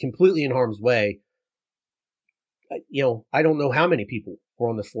completely in harm's way. I don't know how many people were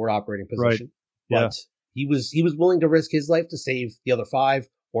on the forward operating position, right. But he was willing to risk his life to save the other 500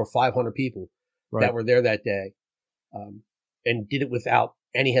 or 500 people that were there that day, and did it without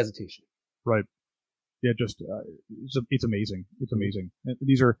any hesitation. Right. Yeah. Just it's amazing. It's amazing.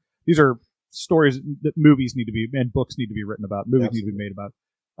 These are stories that movies need to be and books need to be written about. Movies need to be made about.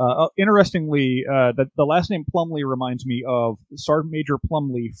 Interestingly, the last name Plumlee reminds me of Sergeant Major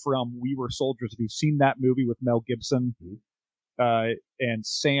Plumlee from We Were Soldiers. If you've seen that movie with Mel Gibson, and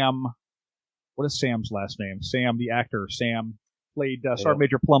Sam, what is Sam's last name? Sam, the actor, Sam played Sergeant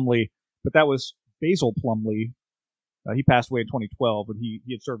Major Plumlee, but that was Basil Plumlee. He passed away in 2012, and he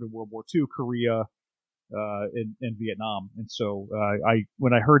had served in World War II, Korea, in Vietnam. And so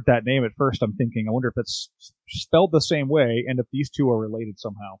when I heard that name at first, I'm thinking, I wonder if it's spelled the same way and if these two are related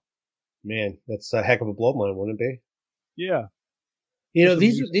somehow. Man, that's a heck of a bloodline, wouldn't it be? Yeah.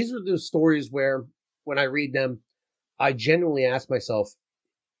 These are those stories where when I read them, I genuinely ask myself,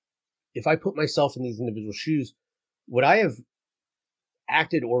 if I put myself in these individual shoes, would I have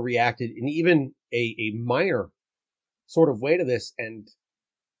acted or reacted in even a minor sort of way to this? And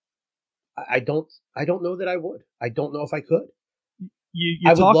I don't know that I would. I don't know if I could.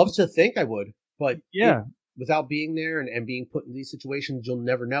 I would love to think I would, but yeah, without being there and being put in these situations, you'll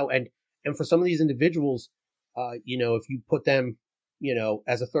never know. And for some of these individuals, if you put them,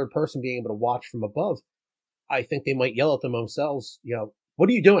 as a third person being able to watch from above, I think they might yell at them themselves, what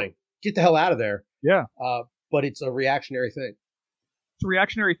are you doing? Get the hell out of there. Yeah. But it's a reactionary thing. It's a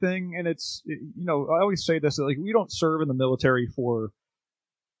reactionary thing, and it's, I always say this, like, we don't serve in the military for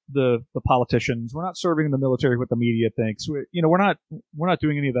the politicians. We're not serving in the military what the media thinks. We're not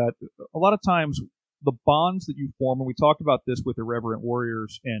doing any of that. A lot of times the bonds that you form, and we talked about this with Irreverent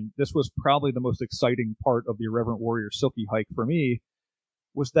Warriors, and this was probably the most exciting part of the Irreverent Warriors Silky hike for me,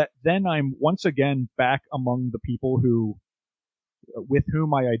 was that then I'm once again back among the people with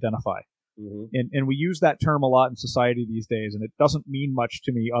whom I identify. Mm-hmm. And we use that term a lot in society these days, and it doesn't mean much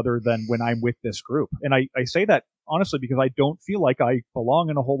to me other than when I'm with this group. And I say that honestly because I don't feel like I belong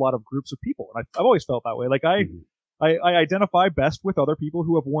in a whole lot of groups of people. And I've always felt that way. Like I identify best with other people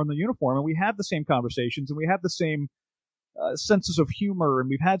who have worn the uniform, and we have the same conversations, and we have the same senses of humor, and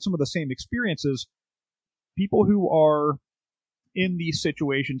we've had some of the same experiences. People who are in these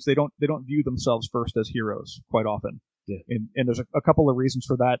situations, they don't view themselves first as heroes quite often. Yeah. And there's a couple of reasons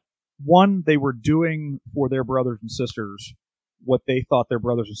for that. One, they were doing for their brothers and sisters what they thought their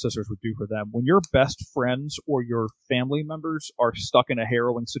brothers and sisters would do for them. When your best friends or your family members are stuck in a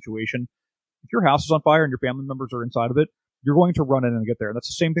harrowing situation, if your house is on fire and your family members are inside of it, you're going to run in and get there. And that's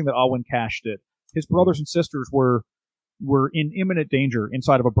the same thing that Alwyn Cash did. His brothers and sisters were in imminent danger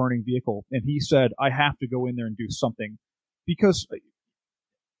inside of a burning vehicle, and he said, I have to go in there and do something. Because,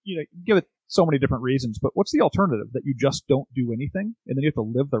 give it so many different reasons, but what's the alternative? That you just don't do anything, and then you have to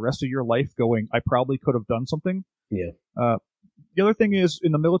live the rest of your life going, I probably could have done something? Yeah. The other thing is,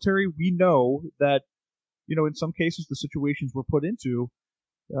 in the military, we know that, in some cases, the situations we're put into,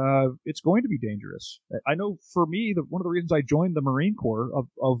 it's going to be dangerous. I know for me, one of the reasons I joined the Marine Corps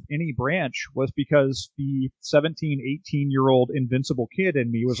of any branch was because the 17, 18-year-old invincible kid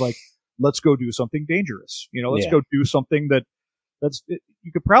in me was like, let's go do something dangerous. Let's go do something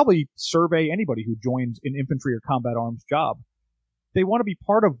you could probably survey anybody who joins an infantry or combat arms job. They want to be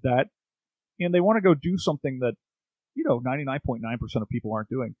part of that, and they want to go do something that, 99.9% of people aren't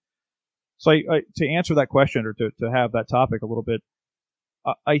doing. So to answer that question, or to have that topic a little bit,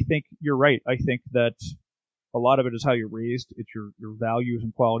 I think you're right. I think that a lot of it is how you're raised. It's your values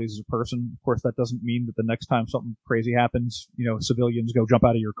and qualities as a person. Of course, that doesn't mean that the next time something crazy happens, civilians go jump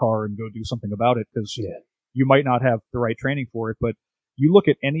out of your car and go do something about it, because you might not have the right training for it. But you look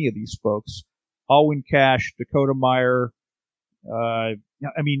at any of these folks, Alwyn Cash, Dakota Meyer,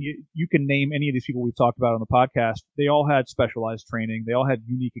 you can name any of these people we've talked about on the podcast. They all had specialized training. They all had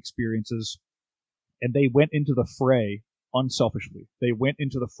unique experiences, and they went into the fray unselfishly. They went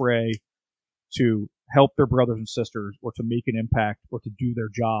into the fray to help their brothers and sisters, or to make an impact, or to do their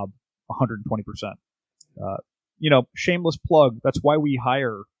job 120%. Shameless plug. That's why we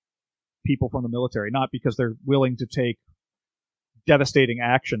hire people from the military, not because they're willing to take devastating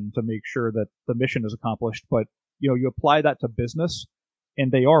action to make sure that the mission is accomplished, but you apply that to business,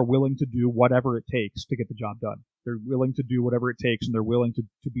 and they are willing to do whatever it takes to get the job done. They're willing to do whatever it takes, and they're willing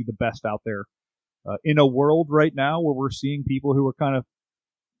to be the best out there. In a world right now where we're seeing people who are kind of,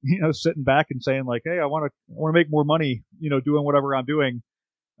 sitting back and saying like, hey, I want to make more money, doing whatever I'm doing.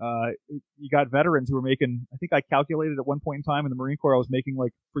 You got veterans who are making, I think I calculated at one point in time in the Marine Corps, I was making,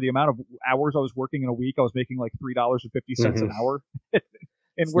 like, for the amount of hours I was working in a week, I was making like $3.50 an hour. And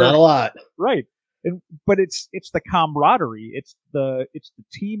it's not a lot. Right. But it's the camaraderie. It's the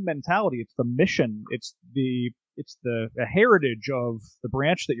team mentality. It's the mission. It's the heritage of the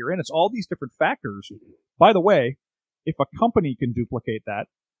branch that you're in. It's all these different factors. By the way, if a company can duplicate that,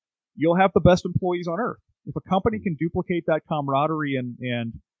 you'll have the best employees on earth. If a company can duplicate that camaraderie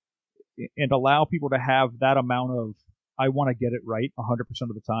and allow people to have that amount of, I want to get it right 100%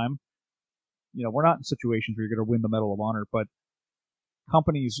 of the time, we're not in situations where you're going to win the Medal of Honor, but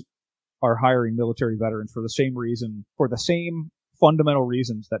companies are hiring military veterans for the same fundamental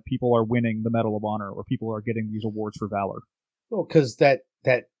reasons that people are winning the Medal of Honor, or people are getting these awards for valor. Well, because that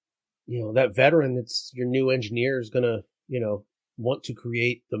veteran that's your new engineer is going to, want to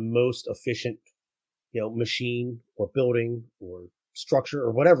create the most efficient, machine or building or structure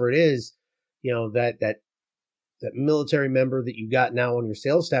or whatever it is, that military member that you got now on your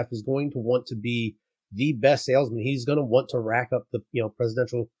sales staff is going to want to be the best salesman. He's going to want to rack up the,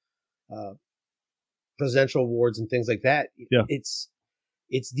 presidential awards and things like that. Yeah. It's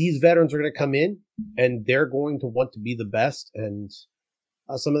these veterans are going to come in and they're going to want to be the best. And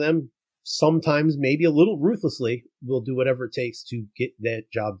some of them, sometimes maybe a little ruthlessly, will do whatever it takes to get that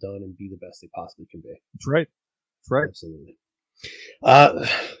job done and be the best they possibly can be. That's right. Absolutely. Uh,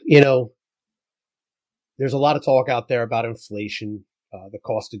 you know, there's a lot of talk out there about inflation, the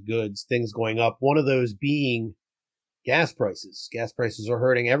cost of goods, things going up. One of those being gas prices. Gas prices are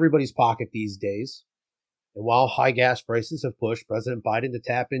hurting everybody's pocket these days. And while high gas prices have pushed President Biden to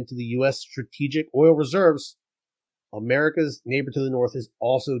tap into the U.S. strategic oil reserves, America's neighbor to the north is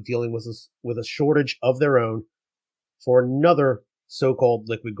also dealing with a shortage of their own for another so-called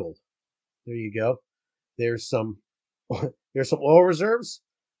liquid gold. There you go. There's some oil reserves.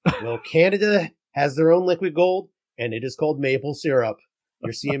 Well, Canada has their own liquid gold, and it is called maple syrup.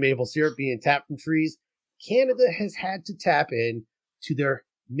 You're seeing maple syrup being tapped from trees. Canada has had to tap in to their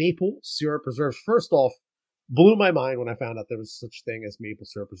maple syrup reserves. First off, blew my mind when I found out there was such thing as maple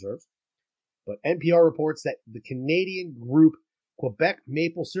syrup reserves. But NPR reports that the Canadian group Quebec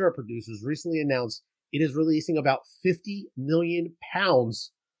Maple Syrup Producers recently announced it is releasing about 50 million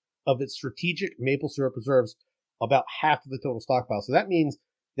pounds of its strategic maple syrup reserves, about half of the total stockpile. So that means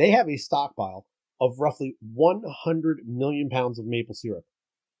they have a stockpile of roughly 100 million pounds of maple syrup.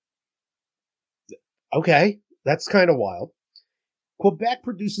 Okay, that's kind of wild. Quebec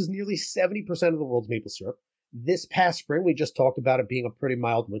produces nearly 70% of the world's maple syrup. This past spring, we just talked about it being a pretty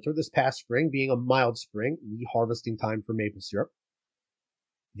mild winter. This past spring being a mild spring, the harvesting time for maple syrup.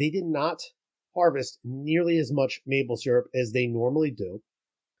 They did not harvest nearly as much maple syrup as they normally do.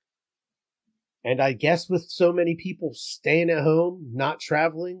 And I guess with so many people staying at home, not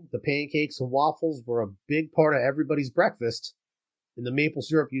traveling, the pancakes and waffles were a big part of everybody's breakfast. And the maple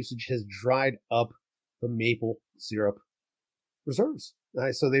syrup usage has dried up the maple syrup reserves.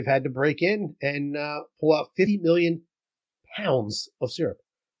 So they've had to break in and pull out 50 million pounds of syrup.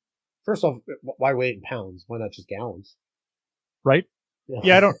 First off, why weigh it in pounds? Why not just gallons? Right?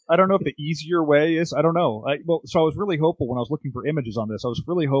 Yeah, I don't know if the easier way is. I don't know. So I was really hopeful when I was looking for images on this. I was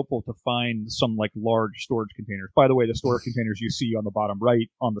really hopeful to find some like large storage containers. By the way, the storage containers you see on the bottom right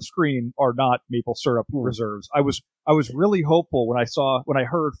on the screen are not maple syrup reserves. I was really hopeful when I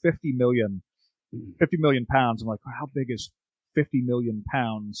heard 50 million pounds. I'm like, how big is 50 million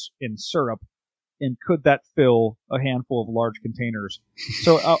pounds in syrup, and could that fill a handful of large containers?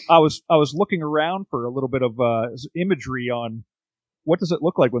 So I was looking around for a little bit of imagery on what does it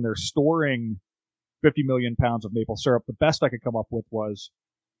look like when they're storing 50 million pounds of maple syrup. The best I could come up with was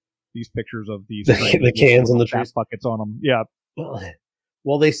these pictures of these the cans and the trees buckets on them. Yeah.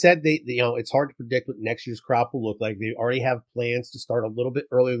 Well, they said it's hard to predict what next year's crop will look like. They already have plans to start a little bit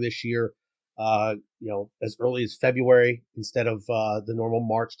earlier this year. As early as February instead of the normal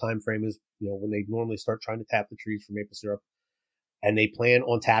March timeframe is, when they normally start trying to tap the trees for maple syrup. And they plan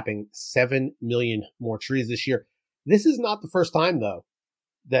on tapping 7 million more trees this year. This is not the first time, though,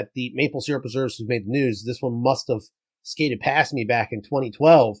 that the maple syrup reserves have made the news. This one must have skated past me back in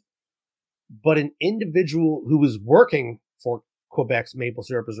 2012. But an individual who was working for Quebec's maple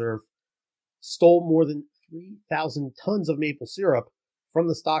syrup reserve stole more than 3,000 tons of maple syrup from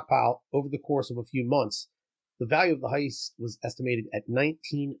the stockpile over the course of a few months. The value of the heist was estimated at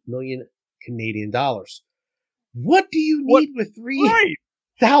 19 million Canadian dollars. What do you need with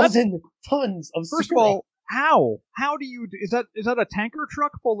 3,000 tons of syrup? First of all, how do you is that a tanker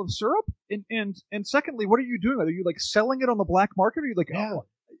truck full of syrup? And secondly, what are you doing? Are you like selling it on the black market? Or are you like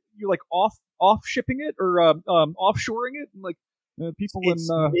you're like off shipping it or offshoring it? And like people it's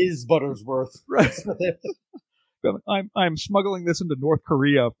Ms. Buttersworth, right? I'm smuggling this into North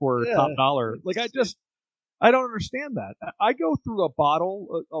Korea for top dollar. Like I don't understand that. I go through a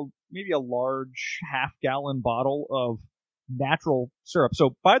bottle, maybe a large half-gallon bottle of natural syrup.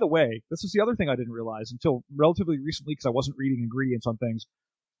 So, by the way, this is the other thing I didn't realize until relatively recently because I wasn't reading ingredients on things.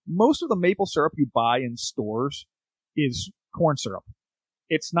 Most of the maple syrup you buy in stores is corn syrup.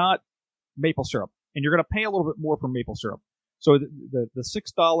 It's not maple syrup, and you're going to pay a little bit more for maple syrup. So the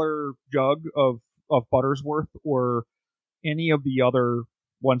 $6 jug of Buttersworth or any of the other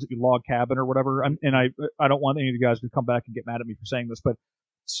ones that you log cabin or whatever, and I don't want any of you guys to come back and get mad at me for saying this, but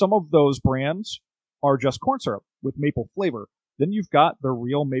some of those brands are just corn syrup with maple flavor. Then you've got the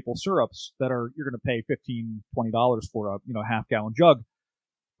real maple syrups that you're going to pay $15-$20 for a half gallon jug.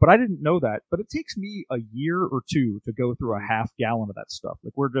 But I didn't know that. But it takes me a year or two to go through a half gallon of that stuff.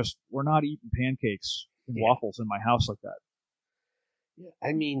 Like we're not eating pancakes and waffles in my house like that. Yeah,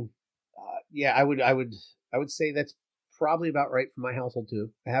 I mean, I would say that's probably about right for my household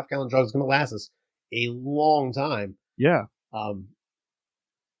too. A half gallon jug is going to last us a long time. Yeah. But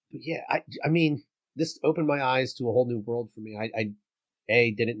yeah, I mean, this opened my eyes to a whole new world for me. I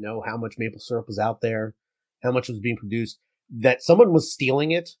didn't know how much maple syrup was out there, how much was being produced, that someone was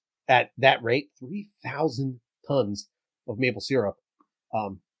stealing it at that rate, 3,000 tons of maple syrup.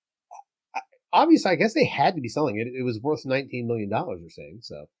 obviously, I guess they had to be selling it. It was worth $19 million, you're saying,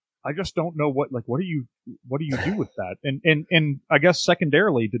 so. I just don't know what do you do with that? And I guess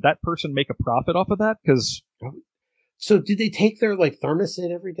secondarily, did that person make a profit off of that? Because so did they take their like thermos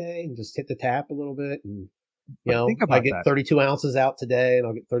in every day and just hit the tap a little bit? And I get that. 32 ounces out today, and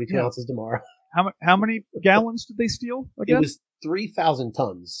I'll get 32 ounces tomorrow. How many gallons did they steal? It was 3,000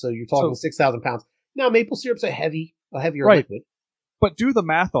 tons, so you're talking 6,000 pounds. Now maple syrup's a heavier liquid. But do the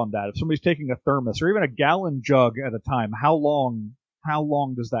math on that. If somebody's taking a thermos or even a gallon jug at a time, how long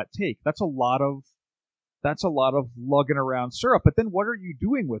does that take? That's a lot of lugging around syrup. But then what are you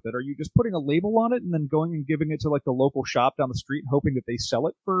doing with it? Are you just putting a label on it and then going and giving it to like the local shop down the street and hoping that they sell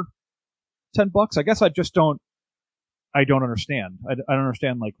it for $10? I guess I don't understand. I don't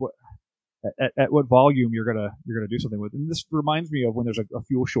understand like what at what volume you're gonna do something with. And this reminds me of when there's a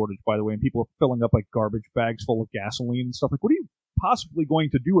fuel shortage, by the way, and people are filling up like garbage bags full of gasoline and stuff. Like, what are you possibly going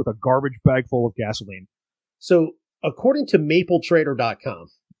to do with a garbage bag full of gasoline? So according to mapletrader.com,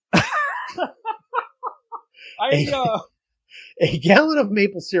 a gallon of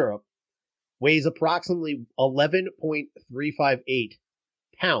maple syrup weighs approximately 11.358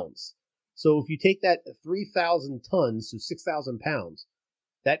 pounds. So if you take that 3,000 tons to 6,000 pounds,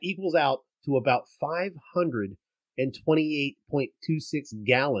 that equals out to about 528.26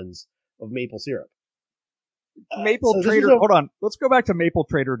 gallons of maple syrup. Hold on. Let's go back to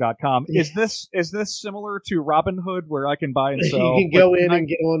mapletrader.com. Is this similar to Robinhood where I can buy and sell? You can go in and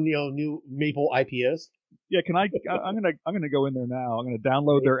get on new maple IPOs. Yeah, I'm gonna go in there now. I'm gonna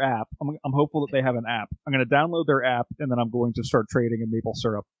download their app. I'm hopeful that they have an app. I'm gonna download their app and then I'm going to start trading in maple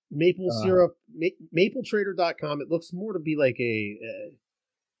syrup. Mapletrader.com. It looks more to be like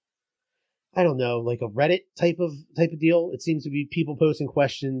I don't know, like a Reddit type of deal. It seems to be people posting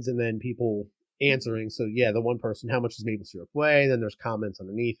questions and then people answering. So yeah, the one person, how much does maple syrup weigh? Then there's comments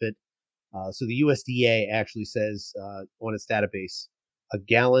underneath it. So the USDA actually says on its database, a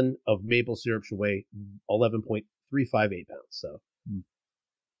gallon of maple syrup should weigh 11.358 pounds. So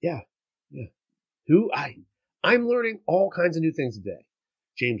yeah. I'm learning all kinds of new things today.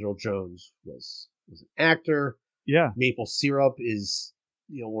 James Earl Jones was an actor. Yeah. Maple syrup is,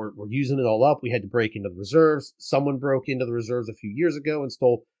 we're using it all up. We had to break into the reserves. Someone broke into the reserves a few years ago and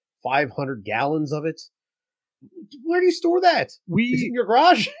stole 500 gallons of it. Where do you store that? Is it in your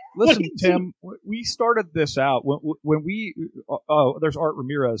garage? Listen, Tim, we started this out when we. There's Art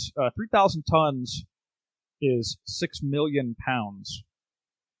Ramirez. 3,000 tons is 6 million pounds.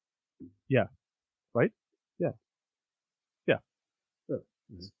 Yeah. Right? Yeah.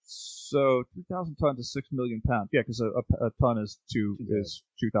 So 3,000 tons is 6 million pounds. Yeah, because a ton is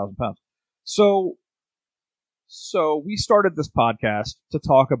 2,000 pounds. So we started this podcast to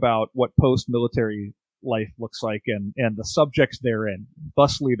talk about what post-military life looks like and the subjects therein,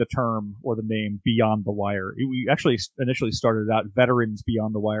 thusly the term or the name Beyond the Wire. We actually initially started out Veterans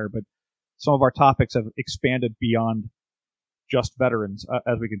Beyond the Wire, but some of our topics have expanded beyond just veterans.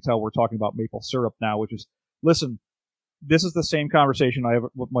 As we can tell, we're talking about maple syrup now, which is, listen, this is the same conversation I have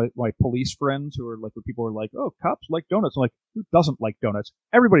with my police friends who are like, when people are like, oh, cops like donuts. I'm like, who doesn't like donuts?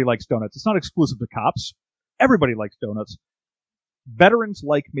 Everybody likes donuts. It's not exclusive to cops. Everybody likes donuts. Veterans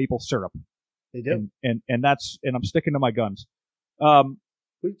like maple syrup. They do. And I'm sticking to my guns. We're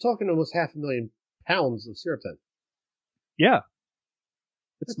talking almost 500,000 pounds of syrup then. Yeah.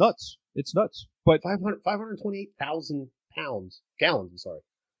 It's nuts. But 528,000 gallons, I'm sorry.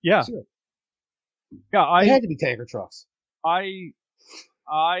 Yeah. Syrup. Yeah, it had to be tanker trucks. I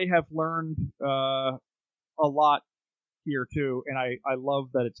have learned a lot here too, and I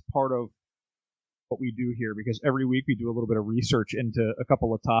love that it's part of what we do here because every week we do a little bit of research into a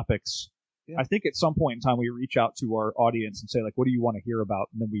couple of topics. Yeah. I think at some point in time we reach out to our audience and say like, what do you want to hear about?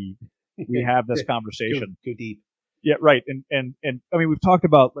 And then we have this conversation. Go deep. Yeah, right. And I mean, we've talked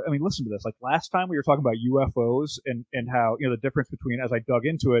about, listen to this. Like last time we were talking about UFOs and how, the difference between, as I dug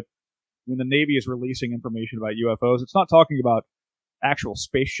into it, when the Navy is releasing information about UFOs, it's not talking about actual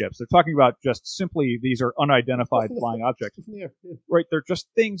spaceships. They're talking about just simply these are unidentified flying objects. Yeah. Right? They're just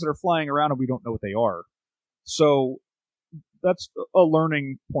things that are flying around and we don't know what they are. So that's a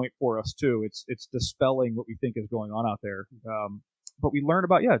learning point for us too. It's dispelling what we think is going on out there. But we learn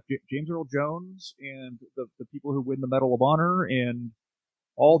about James Earl Jones and the people who win the Medal of Honor and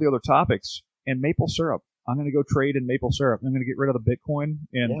all the other topics and maple syrup. I'm going to go trade in maple syrup. I'm going to get rid of the Bitcoin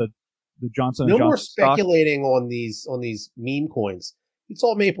and the Johnson & Johnson. No more stock. speculating on these meme coins. It's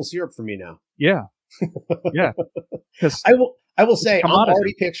all maple syrup for me now. Yeah, yeah. I will say I'm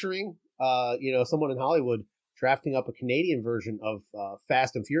already picturing someone in Hollywood drafting up a Canadian version of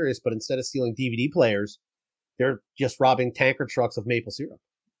Fast and Furious, but instead of stealing DVD players, they're just robbing tanker trucks of maple syrup.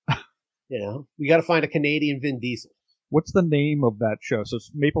 we got to find a Canadian Vin Diesel. What's the name of that show? So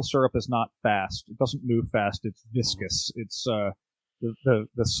maple syrup is not fast. It doesn't move fast. It's viscous. It's the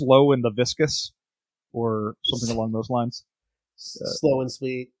slow and the viscous, or something along those lines. Slow and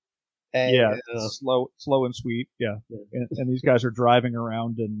sweet. Slow and sweet. Yeah. And these guys are driving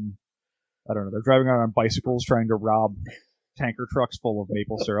around, and I don't know. They're driving around on bicycles trying to rob tanker trucks full of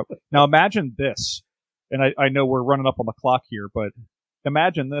maple syrup. Now imagine this, and I know we're running up on the clock here, but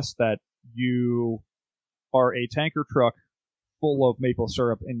imagine this, that you are a tanker truck full of maple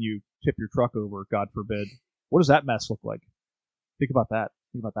syrup and you tip your truck over, God forbid. What does that mess look like? Think about that.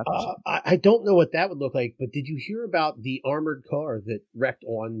 I don't know what that would look like, but did you hear about the armored car that wrecked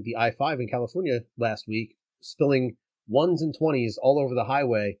on the I-5 in California last week, spilling 1s and 20s all over the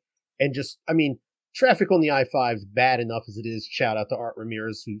highway? And traffic on the I-5 is bad enough as it is. Shout out to Art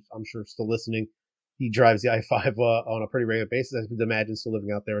Ramirez, who I'm sure is still listening. He drives the I-5 on a pretty regular basis. I would imagine still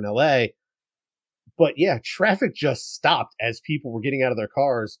living out there in LA. But yeah, traffic just stopped as people were getting out of their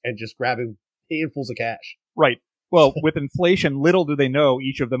cars and just grabbing handfuls of cash. Right. Well, with inflation, little do they know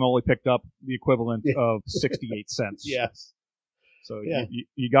each of them only picked up the equivalent of 68 cents. Yes. So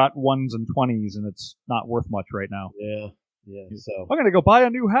you got 1s and 20s, and it's not worth much right now. Yeah. So I'm going to go buy a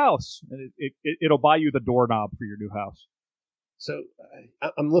new house, and it'll buy you the doorknob for your new house. So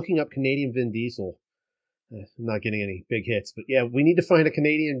I'm looking up Canadian Vin Diesel. I'm not getting any big hits, but yeah, we need to find a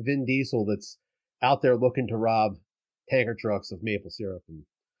Canadian Vin Diesel that's out there looking to rob tanker trucks of maple syrup and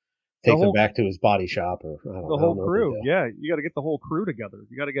take them back to his body shop, or I don't know. The whole crew. Yeah, you got to get the whole crew together.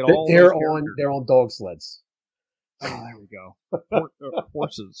 You got to get they're on dog sleds. Oh, there we go.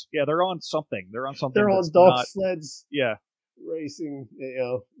 Horses. Yeah, they're on something. They're on dog sleds. Yeah, racing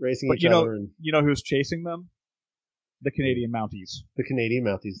but each other. And you know who's chasing them? The Canadian Mounties. The Canadian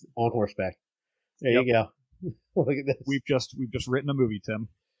Mounties on horseback. There you go. Look at this. We've just written a movie, Tim.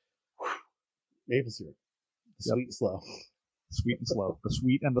 Maple syrup. Sweet and slow. Sweet and slow. The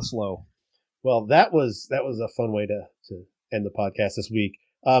sweet and the slow. Well, that was a fun way to end the podcast this week.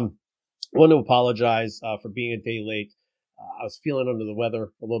 I want to apologize for being a day late. I was feeling under the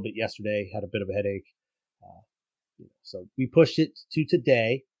weather a little bit yesterday. Had a bit of a headache. So we pushed it to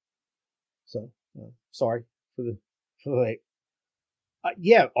today. So sorry for the late.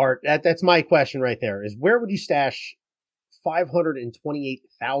 Art. That's my question right there. Is where would you stash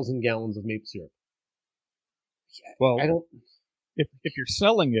 528,000 gallons of maple syrup? Well, I don't. If you're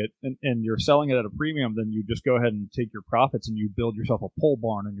selling it and you're selling it at a premium, then you just go ahead and take your profits and you build yourself a pole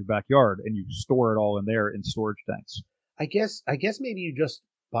barn in your backyard and you store it all in there in storage tanks. I guess maybe you just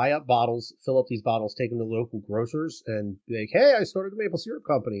buy up bottles, fill up these bottles, take them to local grocers, and be like, "Hey, I started a maple syrup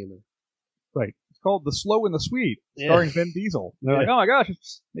company." And then, right, it's called The Slow and the Sweet, starring Vin Diesel. And they're like, "Oh my gosh,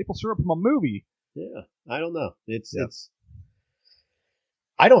 it's maple syrup from a movie." Yeah, I don't know. It's.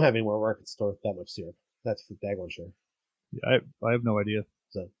 I don't have anywhere where I could store that much syrup. That's for daggone sure. Yeah, I have no idea.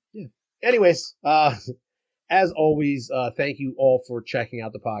 So yeah. Anyways, as always, thank you all for checking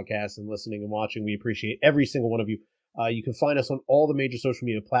out the podcast and listening and watching. We appreciate every single one of you. You can find us on all the major social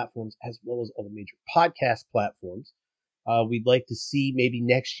media platforms as well as all the major podcast platforms. We'd like to see maybe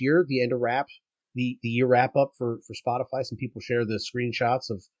next year, the end of the year wrap up for Spotify. Some people share the screenshots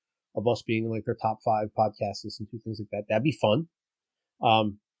of us being like their top 5 podcasts, listen to things like that. That'd be fun.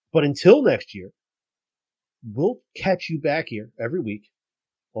 But until next year, we'll catch you back here every week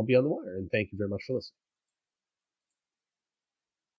on Beyond the Wire. And thank you very much for listening.